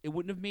 it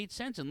wouldn't have made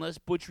sense unless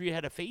Butch Reed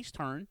had a face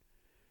turn,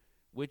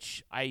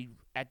 which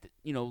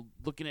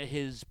looking at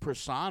his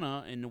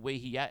persona and the way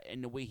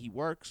he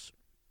works,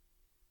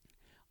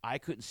 I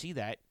couldn't see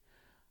that.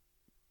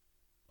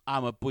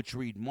 I'm a Butch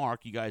Reed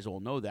mark. You guys all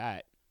know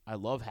that. I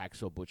love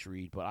Hacksaw Butch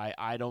Reed, but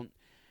I don't.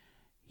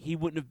 He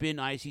wouldn't have been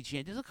IC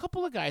champion. There's a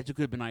couple of guys who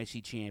could have been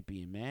IC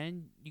champion,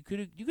 man. You could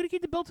have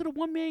gave the belt to the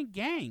one man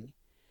gang.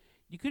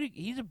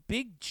 He's a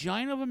big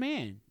giant of a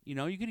man. You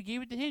could have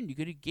gave it to him. You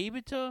could have gave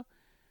it to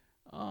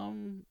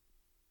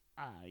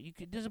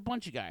there's a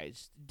bunch of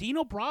guys.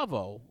 Dino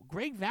Bravo,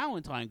 Greg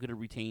Valentine could have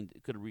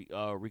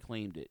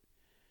reclaimed it.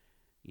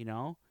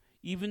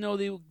 Even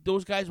though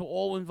those guys were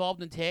all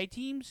involved in tag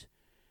teams,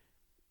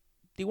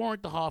 they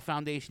weren't the Hall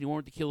Foundation, they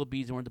weren't the Killer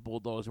Bees, they weren't the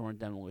Bulldogs, they weren't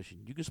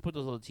Demolition. You could split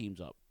those other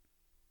teams up.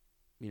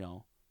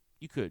 You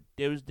could.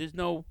 There's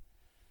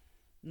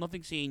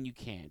nothing saying you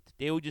can't.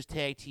 They were just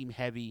tag team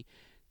heavy.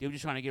 They were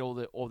just trying to get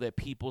all their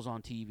peoples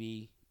on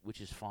TV,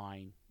 which is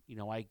fine.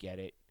 I get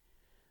it.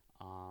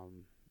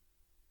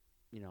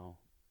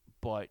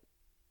 But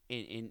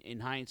in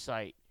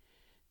hindsight,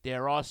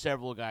 there are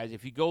several guys.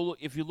 If you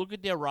look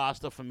at their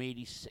roster from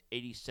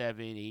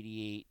 87,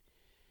 88,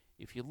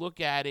 if you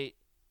look at it,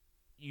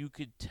 you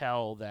could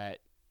tell that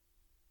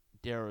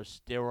there are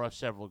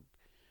several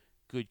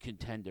good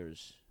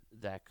contenders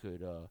that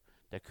could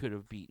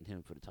have beaten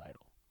him for the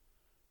title.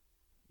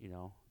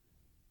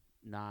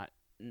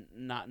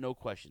 No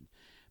question.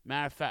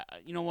 Matter of fact,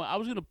 you know what? I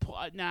was gonna pull.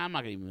 Nah, I'm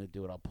not even gonna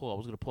do it. I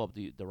was gonna pull up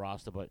the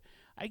roster, but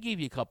I gave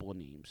you a couple of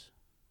names.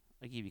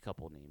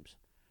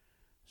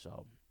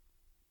 So,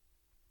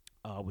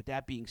 with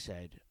that being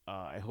said,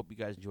 I hope you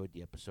guys enjoyed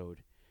the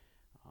episode.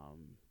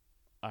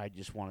 I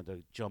just wanted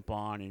to jump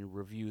on and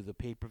review the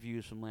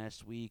pay-per-views from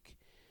last week,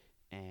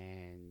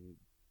 and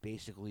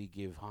basically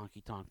give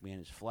Honky Tonk Man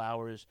his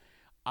flowers.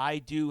 I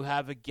do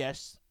have a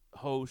guest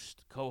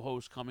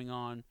co-host coming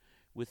on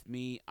with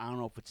me. I don't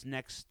know if it's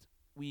next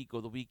week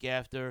or the week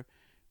after.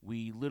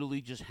 We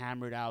literally just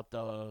hammered out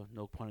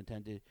no pun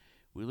intended,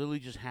 We literally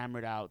just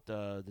hammered out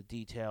the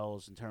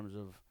details in terms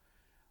of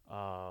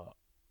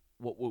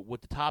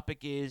what the topic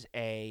is,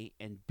 A,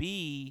 and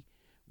B,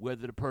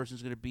 whether the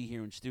person's going to be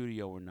here in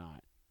studio or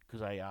not.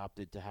 Because I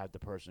opted to have the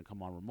person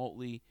come on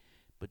remotely,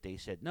 but they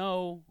said,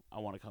 no, I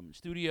want to come in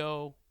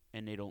studio,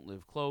 and they don't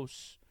live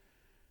close,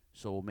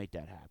 so we'll make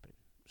that happen.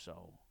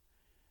 So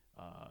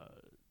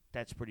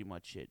that's pretty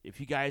much it. If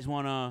you guys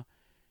want to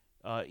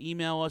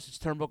email us, it's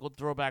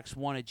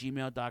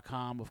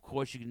turnbucklethrowbacks1@gmail.com. Of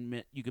course,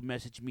 you can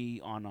message me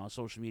on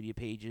social media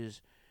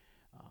pages,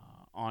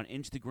 on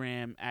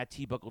Instagram at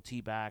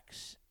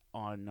tbuckletbacks,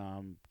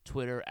 on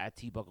Twitter at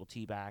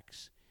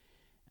tbuckletbacks.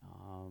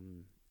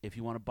 If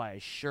you want to buy a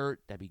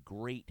shirt, that'd be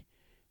great.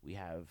 We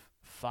have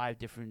 5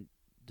 different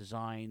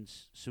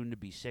designs, soon to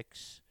be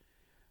 6,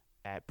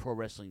 at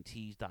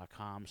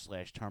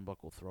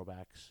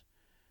prowrestlingtees.com/turnbucklethrowbacks.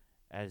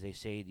 As they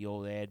say, the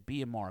old ad,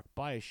 be a mark,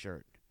 buy a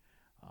shirt.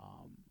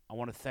 I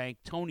want to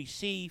thank Tony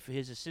C. for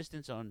his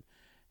assistance on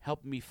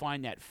helping me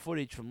find that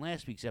footage from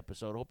last week's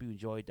episode. Hope you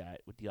enjoyed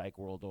that with the Ike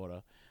World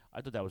Order.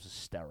 I thought that was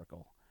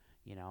hysterical,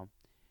 you know.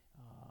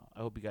 I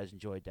hope you guys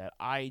enjoyed that.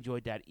 I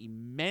enjoyed that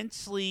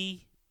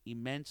immensely.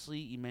 One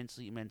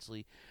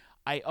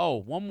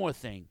more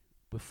thing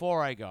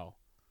before I go.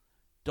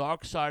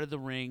 Dark Side of the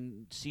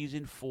Ring,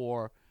 Season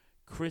 4,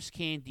 Chris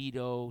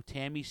Candido,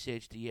 Tammy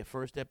Sitch. The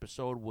first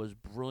episode was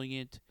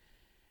brilliant.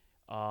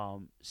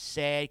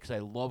 Sad because I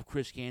love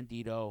Chris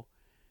Candido.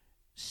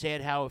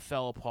 Sad how it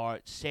fell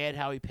apart. Sad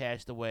how he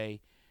passed away.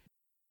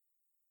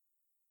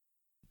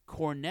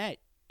 Cornette,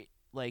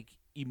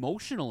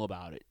 emotional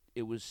about it.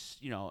 It was,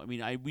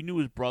 we knew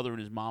his brother and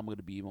his mom were going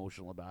to be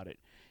emotional about it.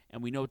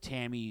 And we know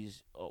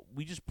Tammy's,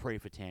 we just pray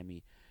for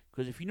Tammy.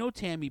 Because if you know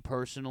Tammy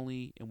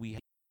personally,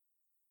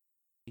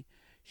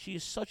 she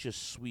is such a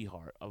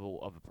sweetheart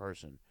of a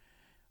person.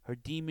 Her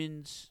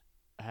demons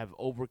have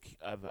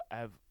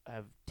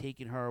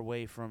taken her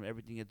away from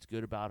everything that's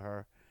good about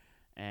her.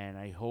 And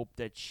I hope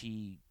that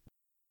she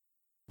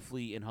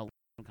flee in her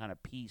some kind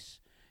of peace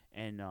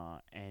and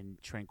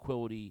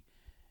tranquility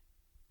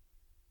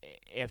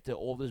after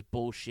all this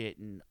bullshit.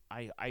 And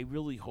I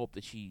really hope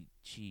that she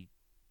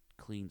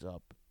cleans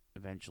up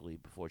eventually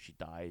before she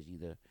dies,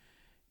 either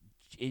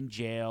in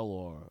jail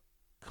or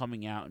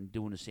coming out and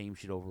doing the same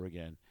shit over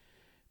again.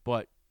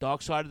 But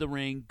Dark Side of the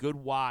Ring, good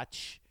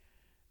watch.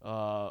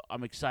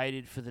 I'm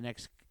excited for the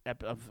next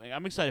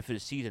I'm excited for the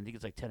season. I think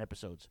it's like 10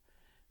 episodes.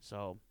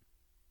 So,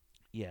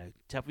 yeah,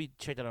 definitely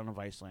check that out on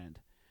Viceland.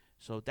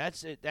 So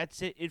that's it.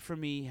 That's it for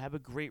me. Have a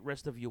great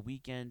rest of your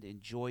weekend.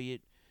 Enjoy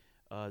it.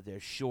 They're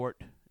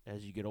short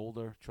as you get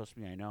older. Trust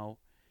me, I know.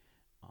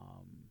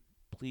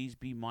 Please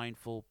be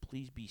mindful.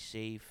 Please be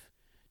safe.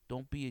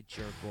 Don't be a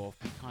jerk off.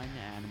 Be kind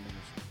to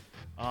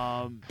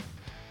animals.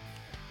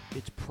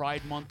 It's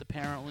Pride Month,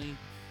 apparently.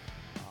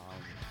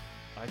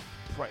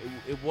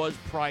 It was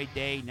Pride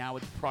Day. Now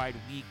it's Pride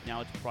Week.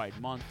 Now it's Pride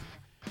Month.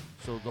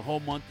 So the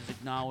whole month is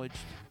acknowledged.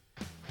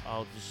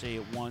 I'll just say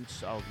it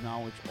once. I'll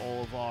acknowledge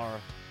all of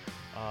our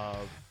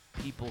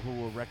people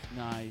who were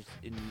recognized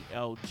in the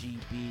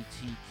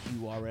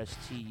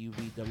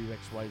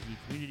LGBTQRSTUVWXYZ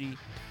community.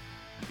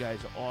 You guys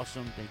are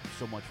awesome. Thank you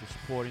so much for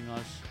supporting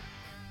us.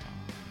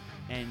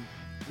 And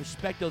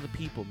respect other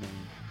people, man.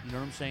 You know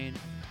what I'm saying?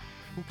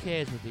 Who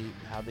cares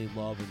how they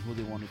love and who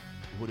they want to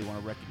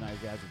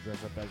recognize as or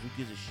dress up as? Who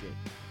gives a shit?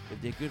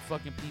 If they're good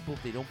fucking people,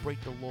 if they don't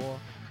break the law,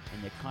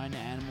 and they're kind to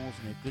animals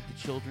and they're good to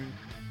children,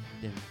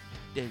 then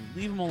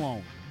leave them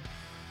alone.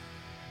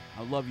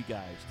 I love you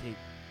guys.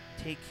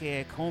 Take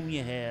care. Comb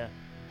your hair,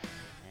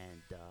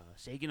 and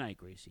say goodnight,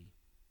 Gracie.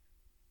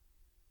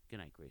 Good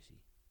night,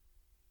 Gracie.